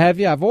love to have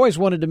you. I've always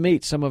wanted to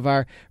meet some of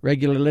our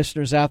regular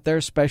listeners out there,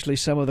 especially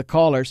some of the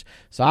callers.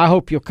 So I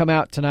hope you'll come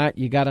out tonight.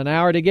 You got an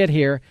hour to get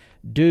here.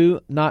 Do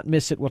not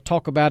miss it. We'll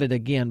talk about it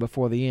again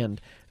before the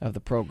end of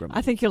the program.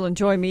 I think you'll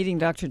enjoy meeting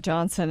Dr.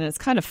 Johnson, and it's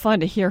kind of fun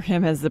to hear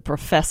him as the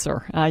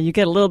professor. You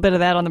get a little bit of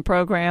that on the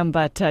program,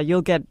 but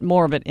you'll get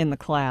more of it in the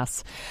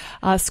class.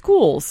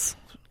 Schools,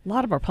 a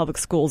lot of our public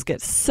schools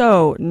get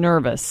so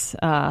nervous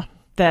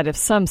that if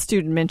some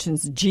student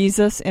mentions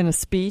Jesus in a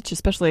speech,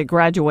 especially a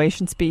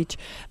graduation speech,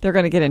 they're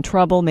going to get in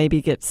trouble,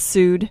 maybe get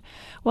sued.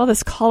 Well,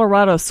 this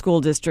Colorado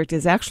school district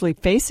is actually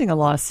facing a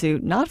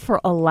lawsuit not for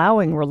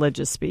allowing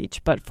religious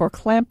speech, but for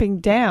clamping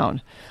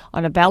down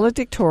on a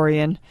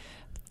valedictorian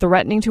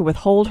threatening to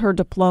withhold her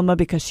diploma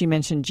because she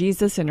mentioned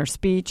Jesus in her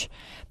speech.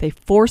 They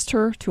forced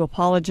her to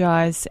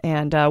apologize,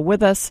 and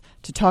with us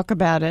to talk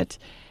about it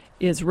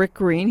is Rick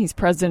Green. He's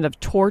president of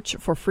Torch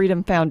for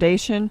Freedom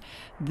Foundation.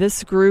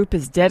 This group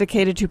is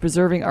dedicated to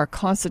preserving our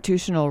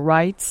constitutional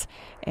rights,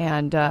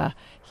 and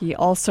he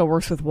also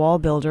works with Wall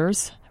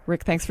Builders.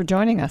 Rick, thanks for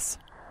joining us.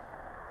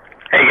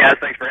 Hey, guys,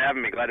 thanks for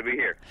having me. Glad to be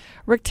here.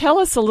 Rick, tell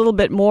us a little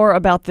bit more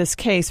about this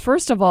case.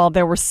 First of all,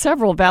 there were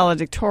several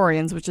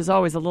valedictorians, which is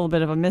always a little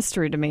bit of a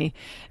mystery to me,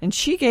 and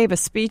she gave a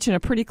speech and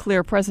a pretty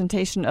clear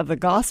presentation of the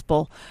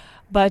gospel,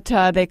 but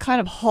they kind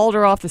of hauled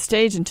her off the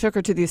stage and took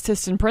her to the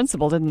assistant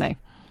principal, didn't they?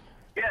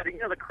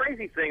 Yeah, the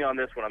crazy thing on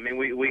this one, I mean,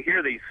 we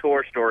hear these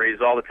horror stories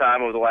all the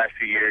time over the last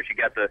few years. You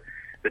got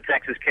the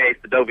Texas case,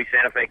 the Dovey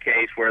Santa Fe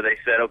case, where they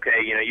said,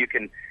 okay, you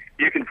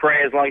can pray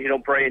as long as you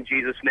don't pray in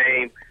Jesus'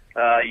 name.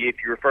 If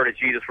you refer to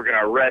Jesus, we're going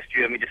to arrest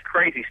you. I mean, just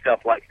crazy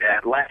stuff like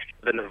that. Last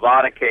year, the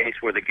Nevada case,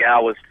 where the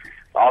gal was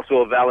also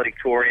a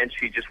valedictorian.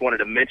 She just wanted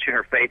to mention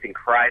her faith in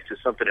Christ as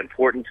something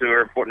important to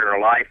her, important in her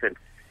life, and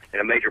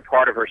a major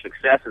part of her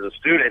success as a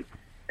student.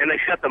 And they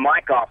shut the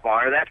mic off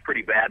on her. That's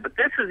pretty bad. But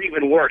this is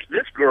even worse.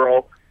 This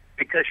girl,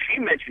 because she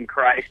mentioned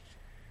Christ,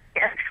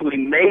 actually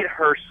made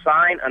her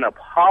sign an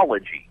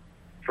apology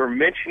for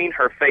mentioning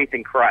her faith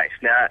in Christ.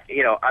 Now,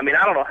 I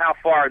don't know how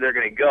far they're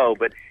going to go,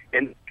 but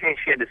in this case,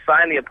 she had to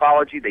sign the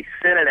apology. They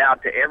sent it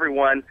out to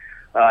everyone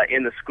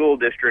in the school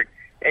district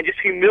and just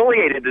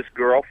humiliated this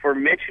girl for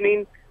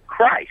mentioning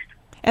Christ.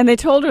 And they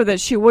told her that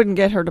she wouldn't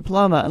get her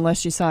diploma unless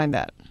she signed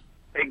that.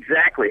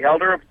 Exactly.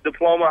 Held her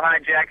diploma,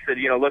 hijacked, said,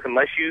 look,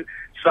 unless you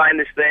sign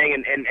this thing,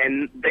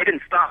 and they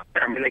didn't stop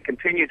there. I mean, they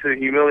continued to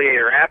humiliate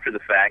her after the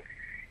fact.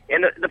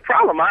 And the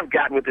problem I've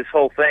got with this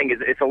whole thing is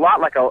it's a lot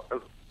like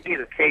many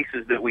of the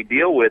cases that we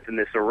deal with in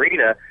this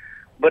arena,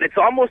 but it's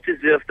almost as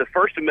if the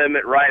First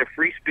Amendment right of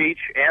free speech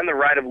and the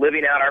right of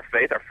living out our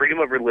faith, our freedom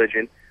of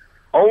religion,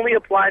 only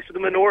applies to the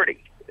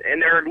minority.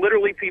 And there are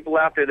literally people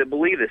out there that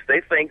believe this. They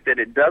think that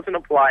it doesn't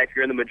apply if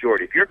you're in the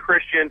majority. If you're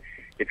Christian,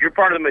 if you're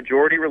part of the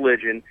majority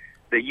religion,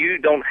 that you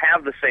don't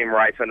have the same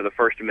rights under the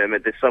First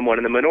Amendment that someone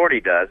in the minority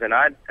does. And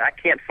I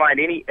can't find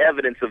any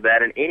evidence of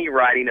that in any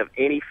writing of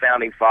any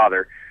founding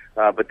father,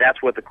 but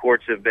that's what the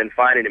courts have been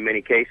finding in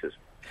many cases.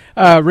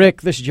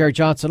 Rick, this is Jerry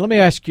Johnson. Let me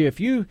ask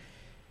you,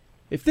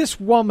 if this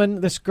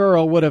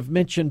girl would have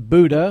mentioned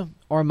Buddha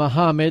or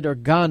Muhammad or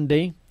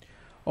Gandhi,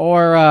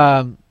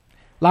 or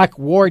like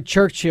Ward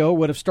Churchill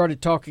would have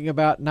started talking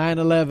about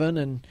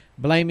 9/11 and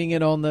blaming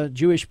it on the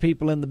Jewish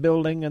people in the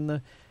building and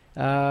the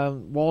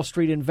Wall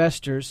Street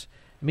investors,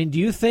 I mean, do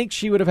you think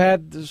she would have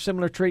had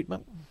similar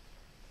treatment?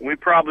 We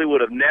probably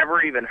would have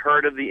never even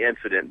heard of the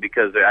incident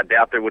because I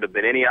doubt there would have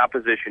been any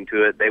opposition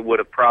to it. They would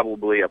have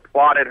probably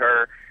applauded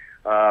her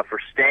for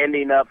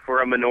standing up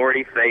for a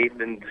minority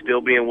faith and still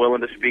being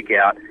willing to speak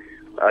out.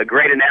 A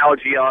great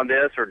analogy on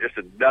this, or just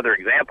another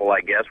example,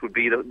 I guess, would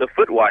be the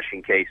foot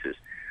washing cases,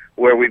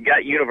 where we've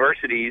got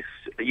universities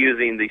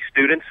using the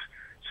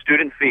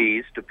student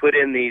fees to put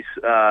in these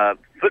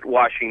foot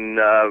washing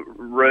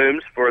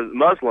rooms for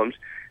Muslims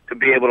to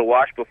be able to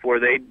wash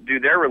before they do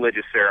their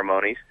religious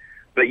ceremonies.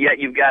 But yet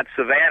you've got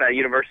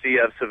University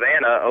of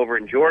Savannah over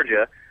in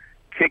Georgia,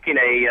 kicking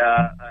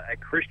a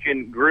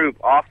Christian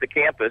group off the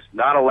campus,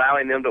 not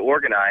allowing them to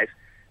organize,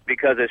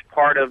 because as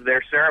part of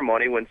their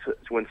ceremony,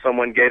 when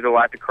someone gave their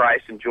life to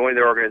Christ and joined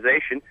their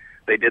organization,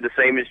 they did the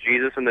same as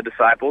Jesus and the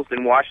disciples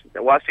and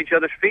washed each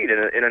other's feet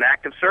in an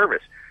act of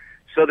service.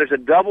 So there's a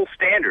double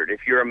standard.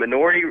 If you're a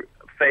minority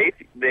faith,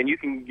 then you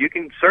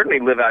can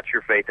certainly live out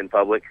your faith in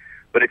public,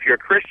 but if you're a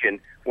Christian,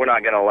 we're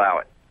not going to allow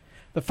it.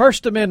 The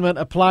First Amendment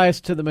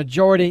applies to the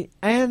majority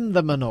and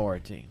the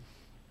minority.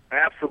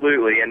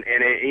 Absolutely, and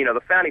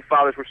the founding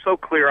fathers were so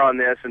clear on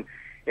this, and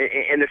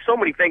And there's so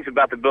many things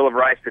about the Bill of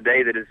Rights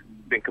today that has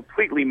been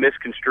completely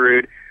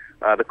misconstrued.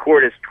 The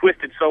court has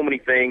twisted so many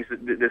things.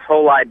 This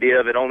whole idea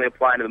of it only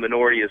applying to the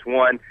minority is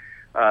one.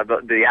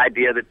 The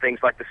idea that things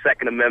like the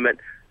Second Amendment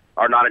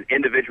are not an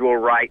individual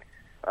right.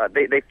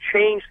 They've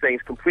changed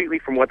things completely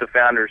from what the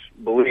founders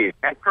believed.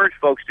 I encourage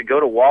folks to go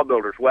to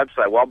WallBuilders'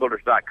 website,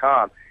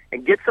 wallbuilders.com,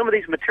 and get some of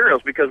these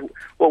materials, because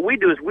what we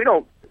do is we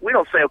don't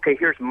say, okay,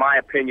 here's my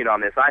opinion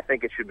on this. I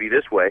think it should be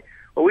this way.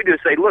 What we do is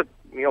say, look,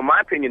 my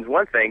opinion's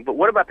one thing, but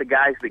what about the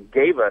guys that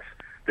gave us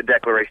the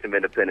Declaration of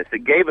Independence,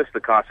 that gave us the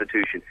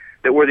Constitution,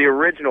 that were the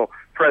original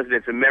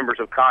presidents and members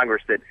of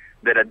Congress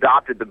that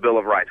adopted the Bill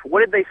of Rights? What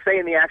did they say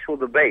in the actual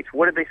debates?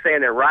 What did they say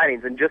in their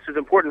writings? And just as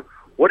important,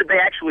 what did they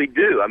actually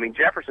do? I mean,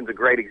 Jefferson's a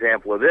great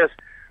example of this.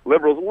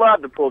 Liberals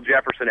love to pull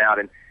Jefferson out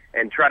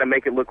and try to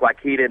make it look like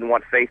he didn't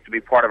want faith to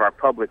be part of our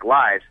public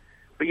lives.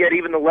 But yet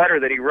even the letter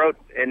that he wrote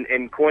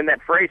and coined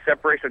that phrase,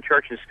 separation of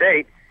church and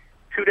state,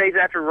 2 days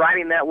after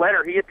writing that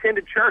letter, he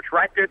attended church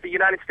right there at the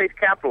United States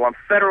Capitol on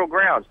federal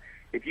grounds.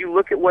 If you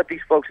look at what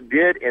these folks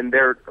did in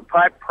their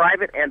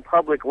private and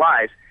public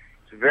lives,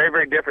 it's very,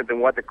 very different than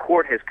what the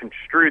court has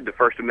construed the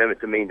First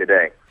Amendment to mean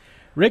today.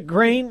 Rick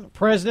Green,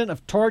 president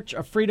of Torch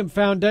of Freedom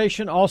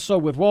Foundation, also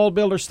with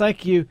WallBuilders.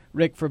 Thank you,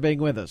 Rick, for being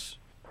with us.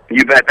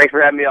 You bet. Thanks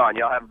for having me on.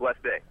 Y'all have a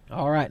blessed day.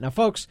 All right. Now,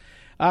 folks,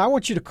 I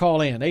want you to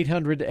call in,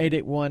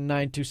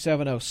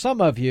 800-881-9270.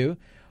 Some of you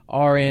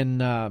are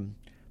in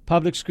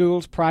public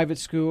schools, private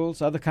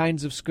schools, other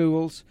kinds of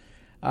schools.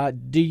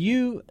 Do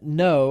you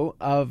know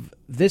of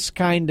this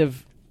kind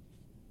of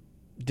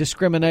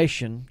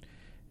discrimination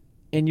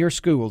in your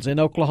schools, in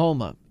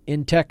Oklahoma,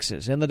 in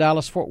Texas, in the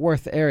Dallas-Fort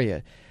Worth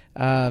area,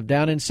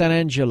 down in San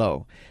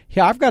Angelo?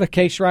 Yeah, I've got a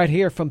case right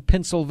here from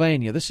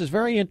Pennsylvania. This is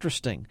very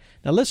interesting.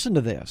 Now, listen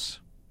to this.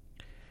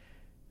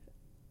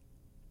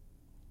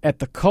 At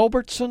the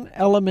Culbertson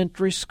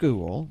Elementary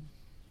School,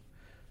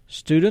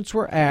 students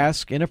were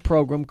asked in a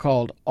program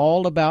called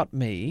All About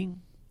Me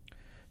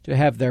to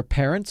have their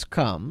parents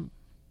come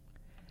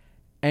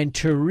and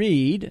to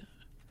read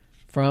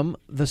from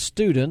the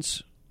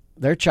student's,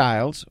 their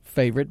child's,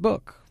 favorite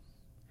book.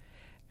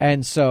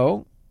 And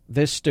so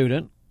this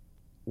student,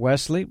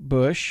 Wesley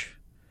Bush,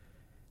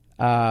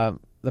 the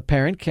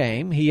parent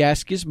came. He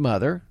asked his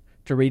mother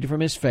to read from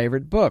his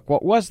favorite book.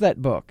 What was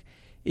that book?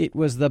 It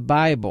was the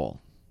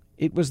Bible.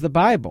 It was the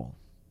Bible.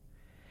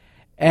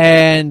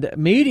 And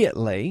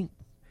immediately,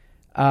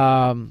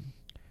 the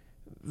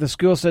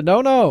school said,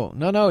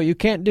 no, you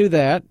can't do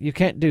that. You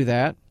can't do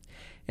that.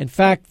 In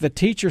fact, the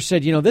teacher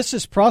said, this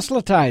is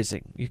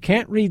proselytizing. You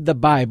can't read the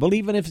Bible,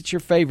 even if it's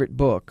your favorite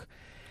book.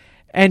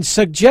 And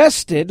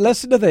suggested,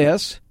 listen to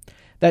this,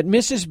 that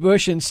Mrs.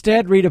 Bush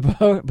instead read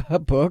a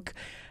book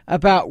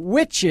about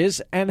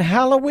witches and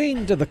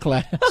Halloween to the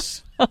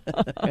class.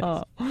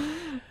 Oh,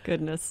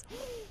 goodness.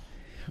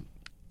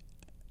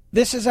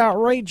 This is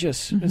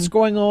outrageous. Mm-hmm. It's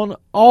going on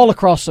all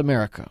across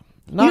America,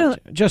 not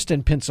just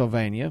in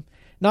Pennsylvania,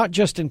 not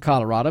just in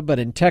Colorado, but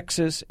in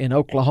Texas, in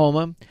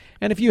Oklahoma.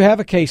 And if you have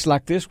a case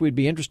like this, we'd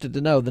be interested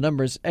to know. The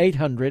number is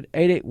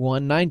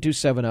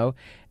 800-881-9270,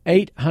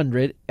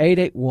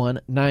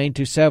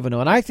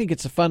 800-881-9270. And I think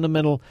it's a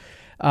fundamental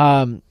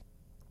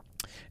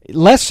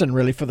lesson,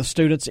 really, for the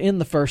students in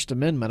the First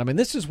Amendment. I mean,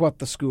 this is what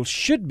the schools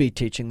should be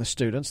teaching the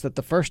students, that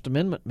the First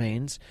Amendment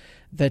means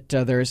that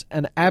there's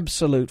an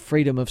absolute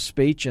freedom of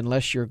speech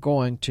unless you're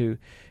going to,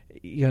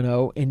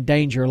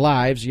 endanger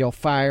lives. You'll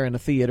fire in a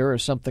theater or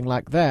something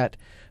like that.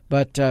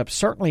 But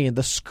certainly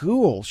the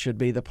school should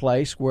be the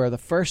place where the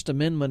First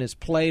Amendment is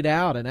played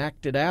out and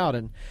acted out,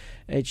 and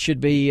it should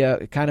be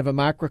kind of a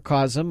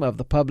microcosm of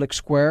the public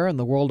square and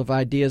the world of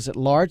ideas at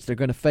large. They're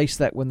going to face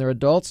that when they're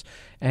adults,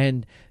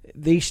 and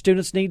these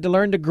students need to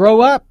learn to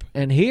grow up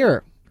and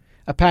hear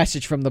a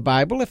passage from the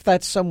Bible. If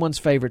that's someone's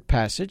favorite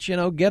passage,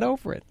 get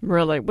over it.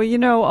 Really?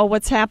 Well,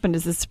 what's happened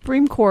is the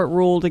Supreme Court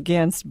ruled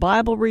against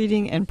Bible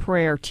reading and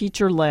prayer,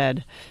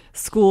 teacher-led,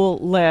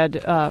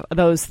 school-led,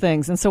 those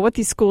things. And so what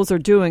these schools are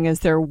doing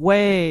is they're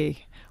way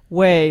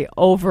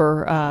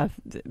over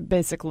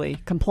basically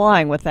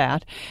complying with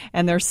that.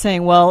 And they're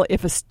saying, well,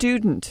 if a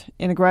student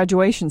in a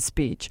graduation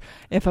speech,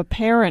 if a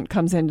parent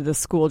comes into the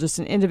school, just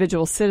an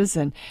individual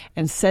citizen,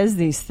 and says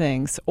these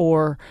things,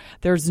 or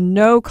there's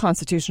no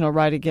constitutional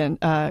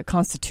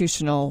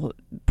constitutional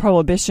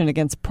prohibition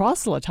against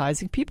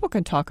proselytizing, people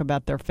can talk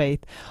about their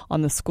faith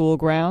on the school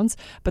grounds,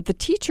 but the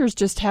teachers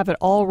just have it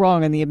all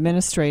wrong, and the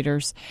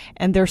administrators,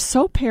 and they're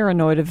so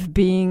paranoid of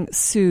being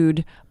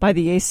sued by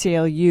the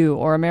ACLU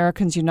or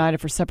Americans United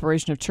for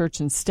Separation of Church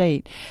and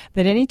State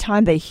that any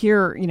time they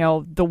hear,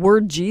 the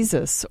word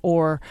Jesus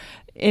or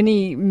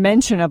any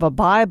mention of a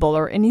Bible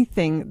or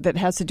anything that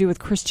has to do with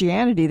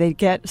Christianity, they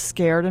get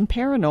scared and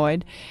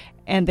paranoid,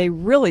 and they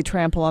really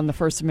trample on the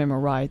First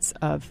Amendment rights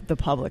of the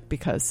public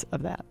because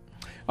of that.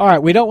 All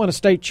right, we don't want a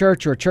state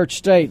church or a church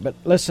state, but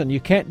listen,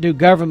 you can't do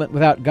government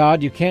without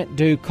God. You can't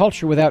do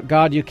culture without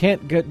God. You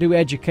can't do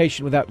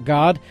education without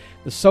God.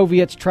 The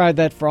Soviets tried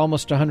that for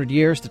almost 100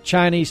 years. The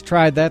Chinese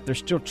tried that. They're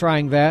still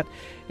trying that.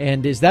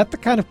 And is that the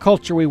kind of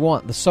culture we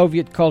want? The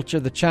Soviet culture,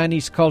 the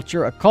Chinese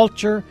culture, a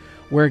culture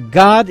where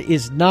God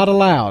is not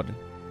allowed.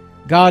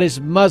 God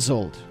is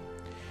muzzled.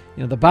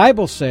 You know, the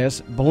Bible says,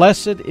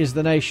 blessed is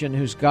the nation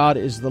whose God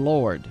is the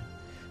Lord.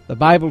 The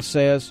Bible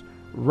says,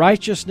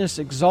 righteousness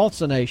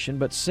exalts a nation,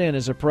 but sin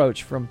is a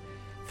reproach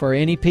for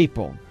any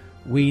people.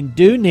 We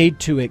do need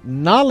to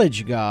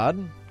acknowledge God,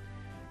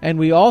 and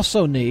we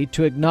also need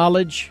to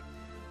acknowledge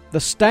the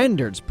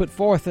standards put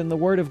forth in the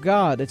Word of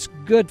God. It's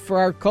good for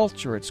our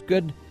culture. It's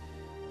good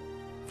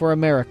for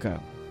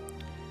America.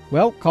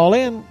 Well, call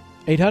in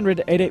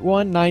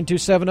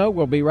 800-881-9270.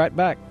 We'll be right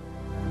back.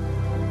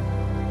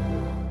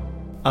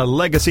 A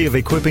legacy of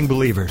equipping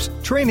believers,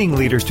 training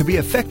leaders to be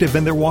effective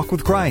in their walk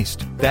with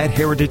Christ. That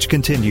heritage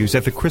continues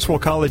at the Criswell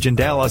College in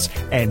Dallas,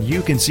 and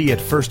you can see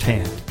it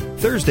firsthand.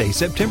 Thursday,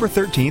 September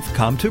 13th,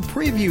 come to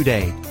Preview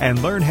Day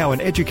and learn how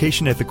an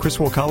education at the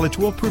Criswell College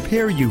will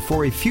prepare you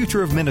for a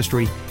future of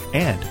ministry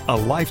and a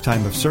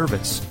lifetime of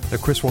service. The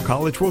Criswell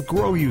College will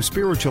grow you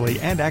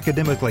spiritually and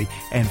academically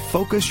and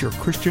focus your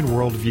Christian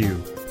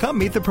worldview. Come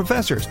meet the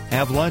professors,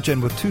 have lunch,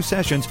 and with 2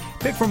 sessions,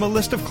 pick from a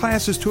list of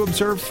classes to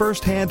observe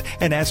firsthand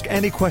and ask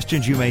any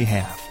questions you may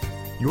have.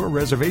 Your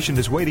reservation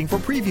is waiting for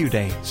Preview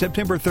Day,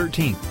 September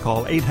 13th.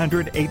 Call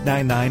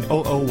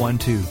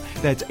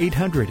 800-899-0012. That's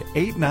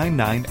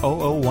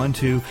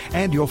 800-899-0012,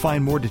 and you'll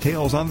find more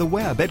details on the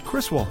web at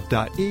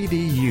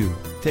criswell.edu.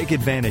 Take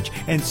advantage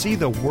and see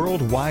the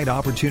worldwide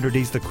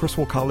opportunities the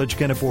Criswell College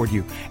can afford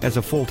you as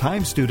a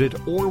full-time student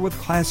or with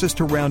classes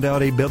to round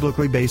out a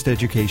biblically based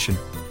education.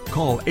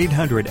 Call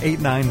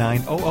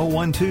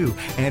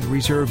 800-899-0012 and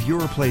reserve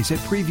your place at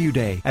Preview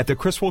Day at the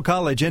Criswell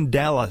College in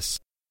Dallas.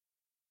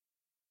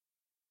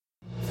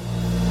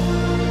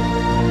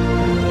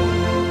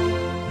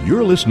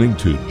 You're listening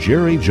to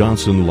Jerry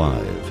Johnson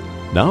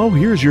Live. Now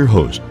here's your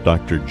host,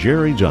 Dr.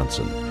 Jerry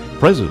Johnson,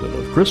 president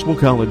of Criswell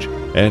College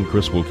and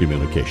Criswell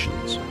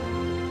Communications.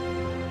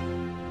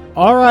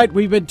 All right,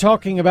 we've been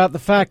talking about the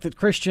fact that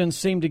Christians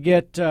seem to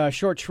get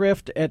short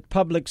shrift at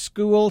public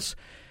schools,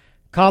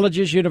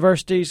 colleges,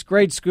 universities,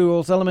 grade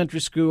schools,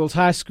 elementary schools,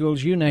 high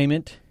schools, you name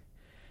it.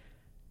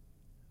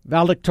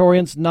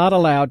 Valedictorians not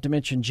allowed to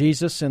mention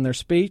Jesus in their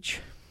speech.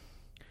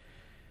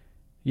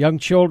 Young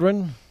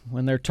children,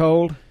 when they're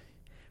told,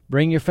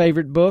 bring your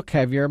favorite book,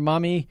 have your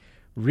mommy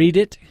read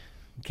it.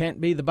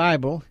 Can't be the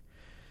Bible.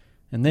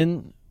 And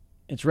then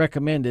it's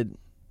recommended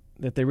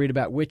that they read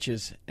about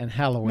witches and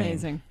Halloween.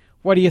 Amazing.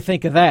 What do you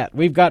think of that?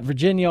 We've got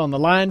Virginia on the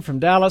line from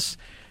Dallas.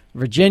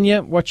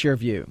 Virginia, what's your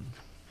view?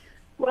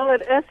 Well,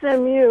 at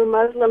SMU,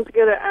 Muslims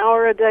get an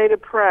hour a day to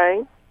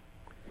pray,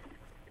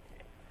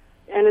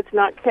 and it's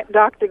not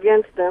docked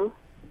against them.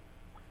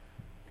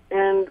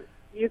 And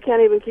you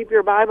can't even keep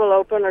your Bible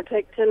open or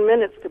take 10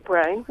 minutes to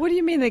pray. What do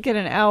you mean they get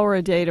an hour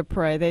a day to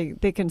pray?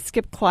 They can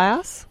skip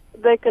class?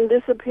 They can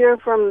disappear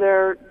from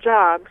their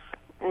jobs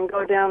and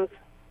go down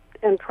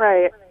and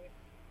pray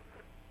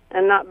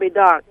and not be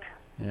docked.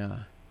 Yeah.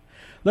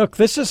 Look,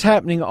 this is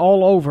happening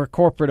all over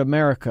corporate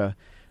America.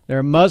 There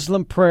are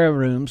Muslim prayer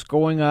rooms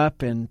going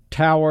up in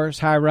towers,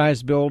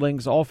 high-rise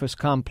buildings, office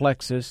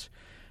complexes.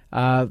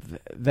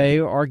 They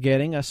are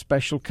getting a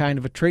special kind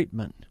of a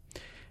treatment.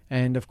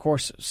 And, of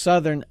course,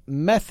 Southern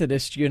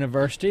Methodist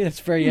University,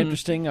 that's very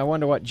interesting. I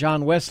wonder what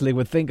John Wesley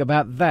would think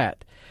about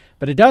that.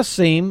 But it does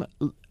seem,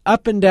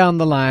 up and down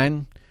the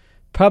line,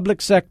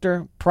 public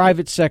sector,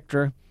 private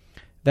sector,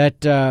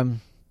 that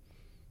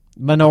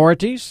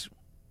minorities,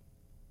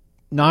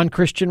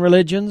 non-Christian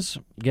religions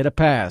get a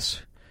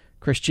pass.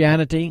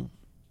 Christianity,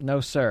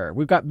 no, sir.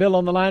 We've got Bill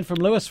on the line from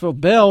Louisville.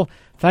 Bill,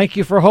 thank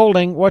you for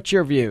holding. What's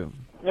your view?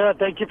 Yeah,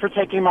 thank you for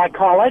taking my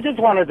call. I just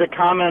wanted to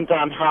comment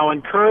on how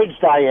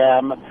encouraged I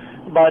am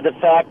by the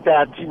fact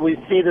that we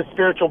see the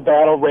spiritual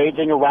battle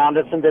raging around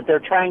us and that they're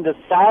trying to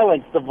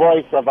silence the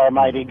voice of our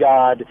mighty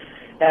God.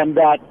 And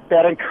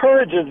that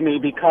encourages me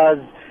because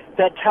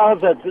that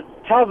tells us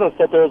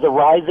that there's a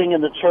rising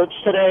in the church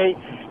today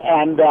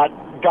and that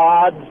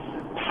God's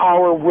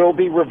power will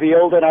be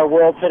revealed in our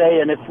world today.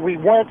 And if we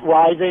weren't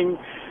rising,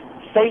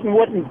 Satan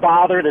wouldn't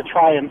bother to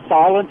try and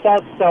silence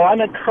us. So I'm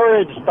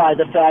encouraged by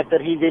the fact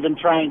that he's even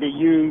trying to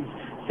use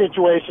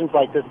situations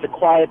like this to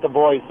quiet the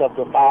voice of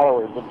the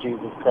followers of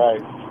Jesus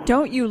Christ.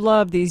 Don't you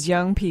love these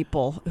young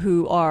people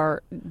who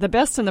are the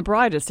best and the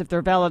brightest, if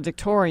they're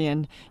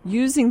valedictorian,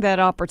 using that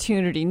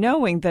opportunity,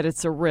 knowing that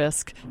it's a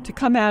risk, to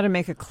come out and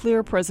make a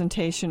clear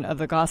presentation of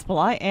the gospel?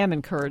 I am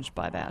encouraged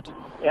by that.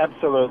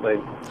 Absolutely.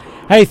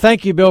 Hey,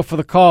 thank you, Bill, for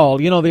the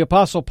call. You know, the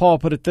Apostle Paul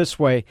put it this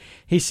way.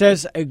 He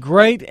says, a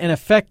great and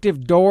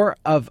effective door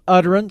of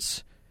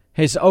utterance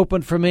has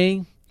opened for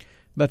me,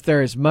 but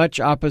there is much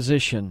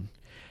opposition.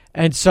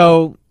 And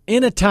so,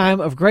 in a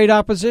time of great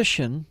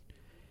opposition,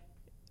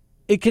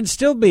 it can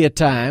still be a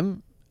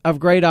time of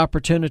great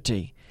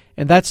opportunity.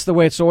 And that's the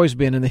way it's always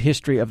been in the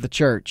history of the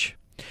church.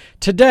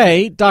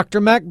 Today,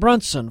 Dr. Mac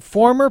Brunson,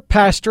 former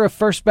pastor of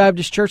First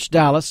Baptist Church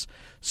Dallas,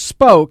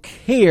 spoke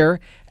here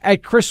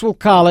at Criswell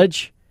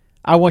College.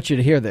 I want you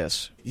to hear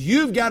this.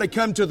 You've got to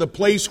come to the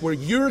place where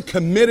you're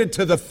committed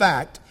to the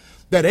fact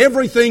that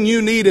everything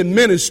you need in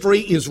ministry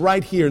is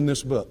right here in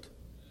this book.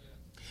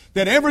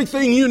 that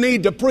everything you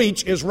need to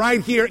preach is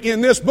right here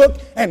in this book,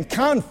 and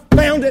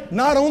confound it,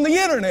 not on the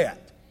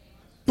internet,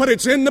 but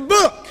it's in the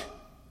book.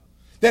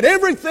 That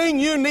everything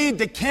you need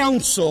to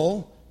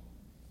counsel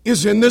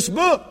is in this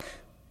book.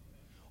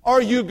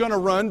 Are you going to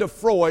run to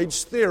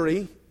Freud's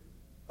theory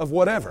of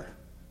whatever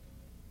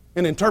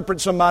and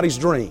interpret somebody's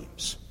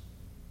dreams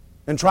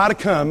and try to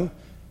come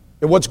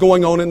at what's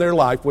going on in their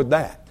life with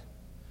that?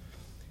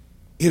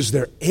 Is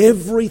there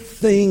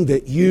everything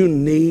that you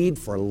need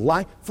for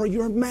life, for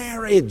your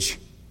marriage,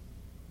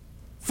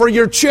 for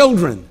your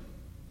children,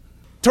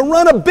 to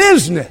run a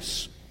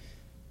business?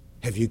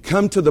 Have you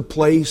come to the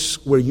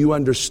place where you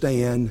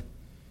understand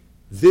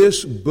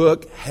this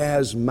book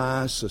has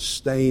my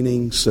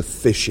sustaining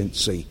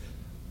sufficiency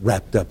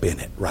wrapped up in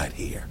it right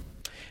here?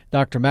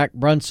 Dr. Mac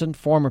Brunson,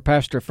 former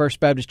pastor of First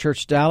Baptist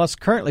Church Dallas,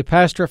 currently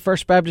pastor of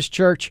First Baptist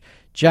Church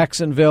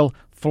Jacksonville,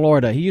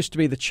 Florida. He used to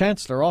be the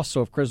chancellor also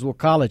of Criswell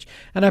College.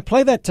 And I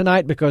play that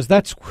tonight because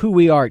that's who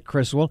we are at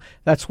Criswell.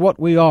 That's what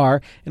we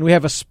are. And we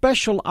have a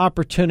special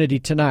opportunity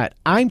tonight.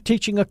 I'm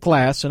teaching a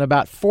class in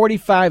about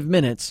 45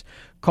 minutes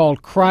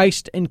called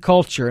Christ and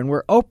Culture. And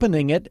we're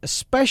opening it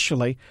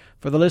especially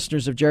for the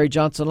listeners of Jerry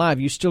Johnson Live.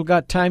 You still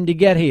got time to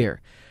get here.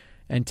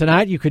 And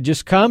tonight you could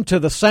just come to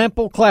the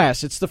sample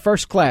class. It's the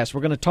first class.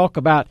 We're going to talk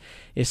about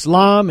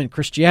Islam and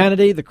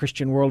Christianity, the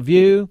Christian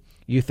worldview,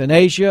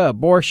 euthanasia,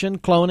 abortion,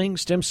 cloning,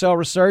 stem cell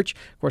research.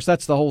 Of course,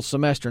 that's the whole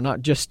semester,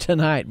 not just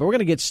tonight. But we're going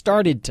to get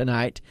started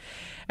tonight.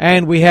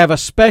 And we have a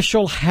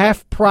special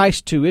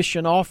half-price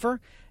tuition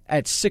offer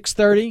at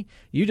 6:30.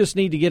 You just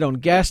need to get on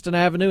Gaston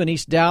Avenue in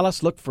East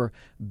Dallas. Look for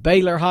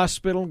Baylor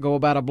Hospital. Go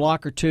about a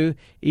block or two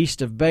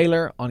east of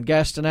Baylor on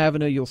Gaston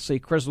Avenue. You'll see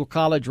Criswell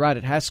College right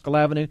at Haskell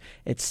Avenue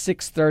at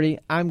 6:30.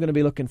 I'm going to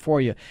be looking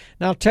for you.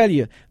 Now, I'll tell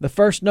you, the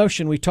first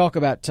notion we talk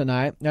about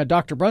tonight, now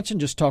Dr. Brunson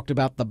just talked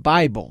about the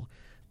Bible.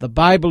 The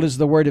Bible is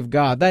the Word of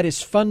God. That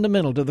is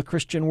fundamental to the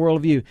Christian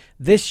worldview.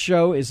 This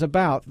show is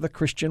about the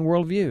Christian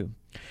worldview.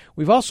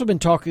 We've also been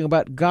talking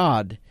about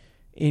God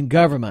in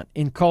government,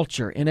 in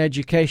culture, in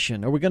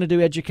education. Are we going to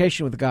do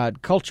education with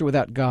God, culture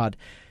without God,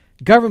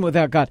 government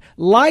without God,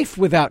 life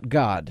without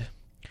God?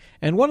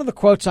 And one of the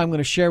quotes I'm going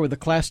to share with the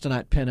class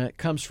tonight, Penna,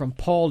 comes from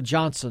Paul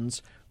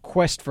Johnson's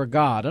Quest for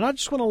God. And I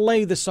just want to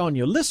lay this on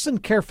you. Listen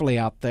carefully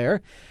out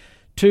there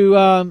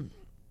to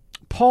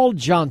Paul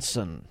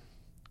Johnson.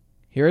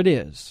 Here it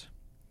is.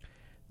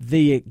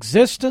 The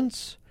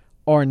existence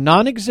or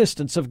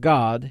non-existence of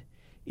God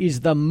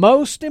is the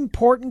most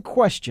important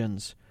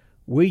questions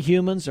we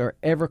humans are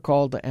ever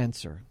called to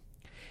answer.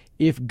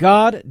 If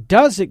God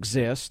does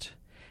exist,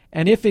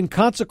 and if in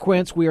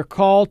consequence we are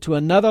called to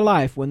another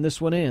life when this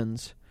one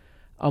ends,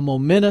 a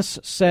momentous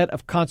set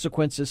of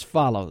consequences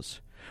follows,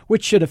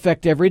 which should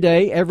affect every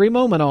day, every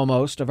moment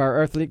almost, of our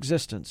earthly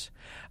existence.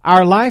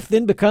 Our life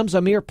then becomes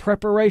a mere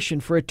preparation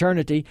for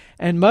eternity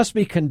and must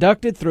be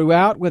conducted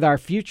throughout with our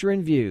future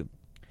in view.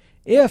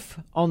 If,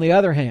 on the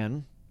other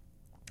hand,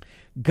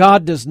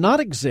 God does not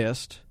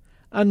exist,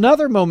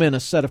 another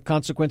momentous set of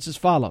consequences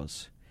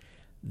follows.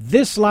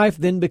 This life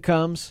then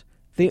becomes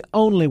the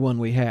only one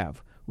we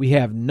have. We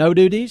have no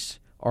duties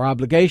or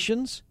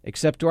obligations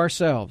except to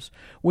ourselves.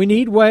 We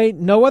need weigh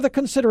no other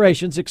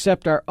considerations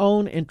except our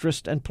own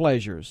interest and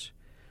pleasures.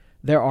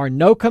 There are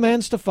no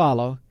commands to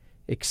follow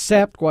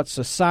except what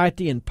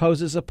society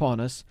imposes upon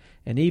us,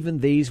 and even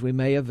these we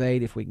may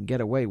evade if we can get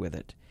away with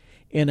it.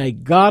 In a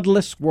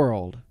godless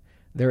world,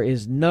 there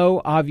is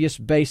no obvious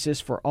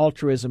basis for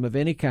altruism of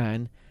any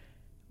kind.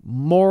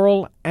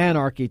 Moral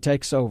anarchy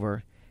takes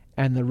over,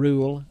 and the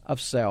rule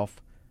of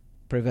self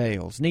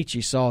prevails.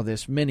 Nietzsche saw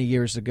this many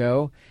years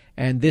ago,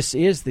 and this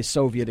is the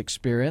Soviet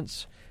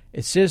experience.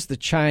 It is the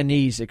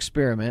Chinese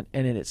experiment,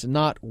 and it's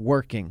not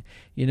working.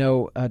 You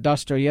know,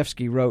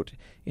 Dostoevsky wrote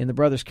in The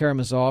Brothers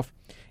Karamazov,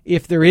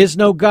 if there is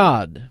no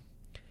God,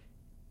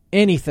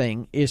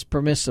 anything is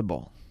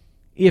permissible.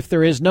 If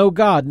there is no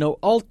God, no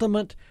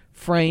ultimate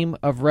frame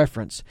of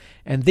reference.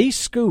 And these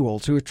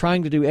schools who are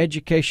trying to do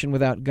education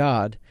without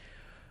God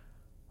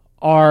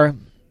are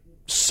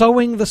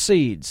sowing the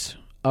seeds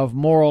of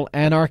moral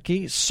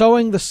anarchy,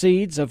 sowing the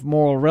seeds of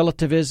moral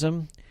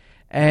relativism,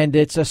 and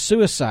it's a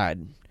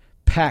suicide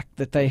pact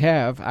that they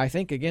have, I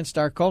think, against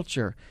our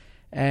culture.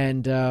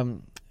 And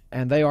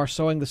they are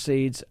sowing the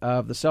seeds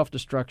of the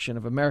self-destruction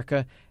of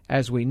America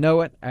as we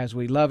know it, as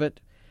we love it.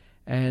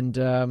 And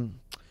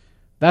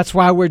that's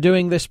why we're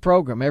doing this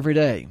program every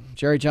day,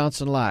 Jerry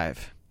Johnson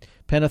Live.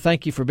 Penna,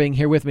 thank you for being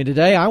here with me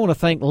today. I want to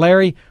thank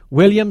Larry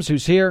Williams,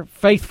 who's here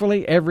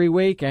faithfully every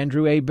week,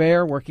 Andrew A.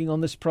 Baer working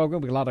on this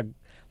program. We have a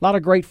lot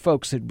of great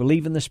folks that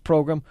believe in this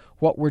program,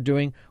 what we're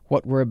doing,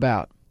 what we're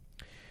about.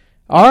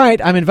 All right,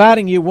 I'm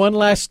inviting you one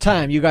last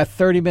time. You got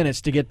 30 minutes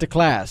to get to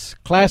class.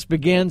 Class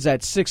begins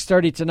at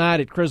 6:30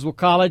 tonight at Criswell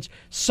College.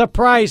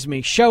 Surprise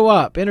me. Show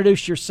up.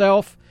 Introduce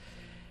yourself.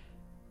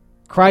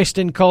 Christ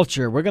in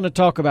Culture. We're going to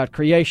talk about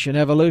creation,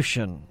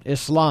 evolution,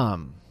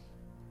 Islam,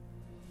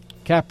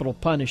 capital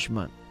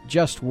punishment,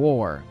 just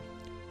war,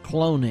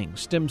 cloning,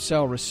 stem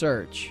cell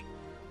research.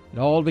 It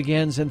all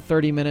begins in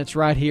 30 minutes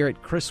right here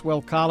at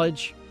Criswell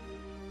College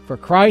for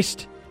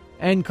Christ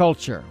and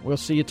culture. We'll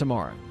see you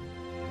tomorrow.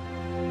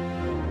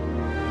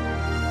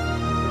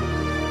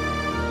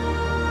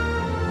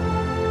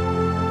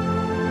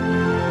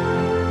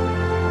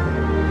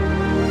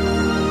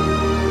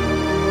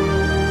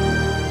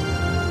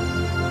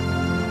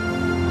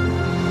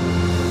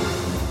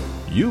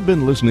 You've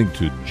been listening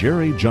to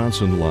Jerry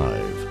Johnson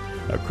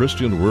Live, a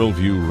Christian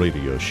Worldview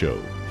radio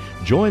show.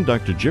 Join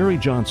Dr. Jerry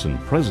Johnson,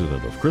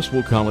 president of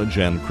Criswell College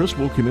and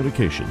Criswell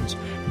Communications,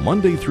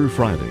 Monday through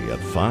Friday at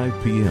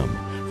 5 p.m.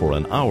 for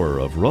an hour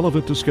of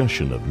relevant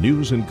discussion of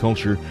news and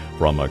culture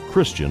from a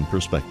Christian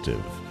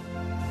perspective.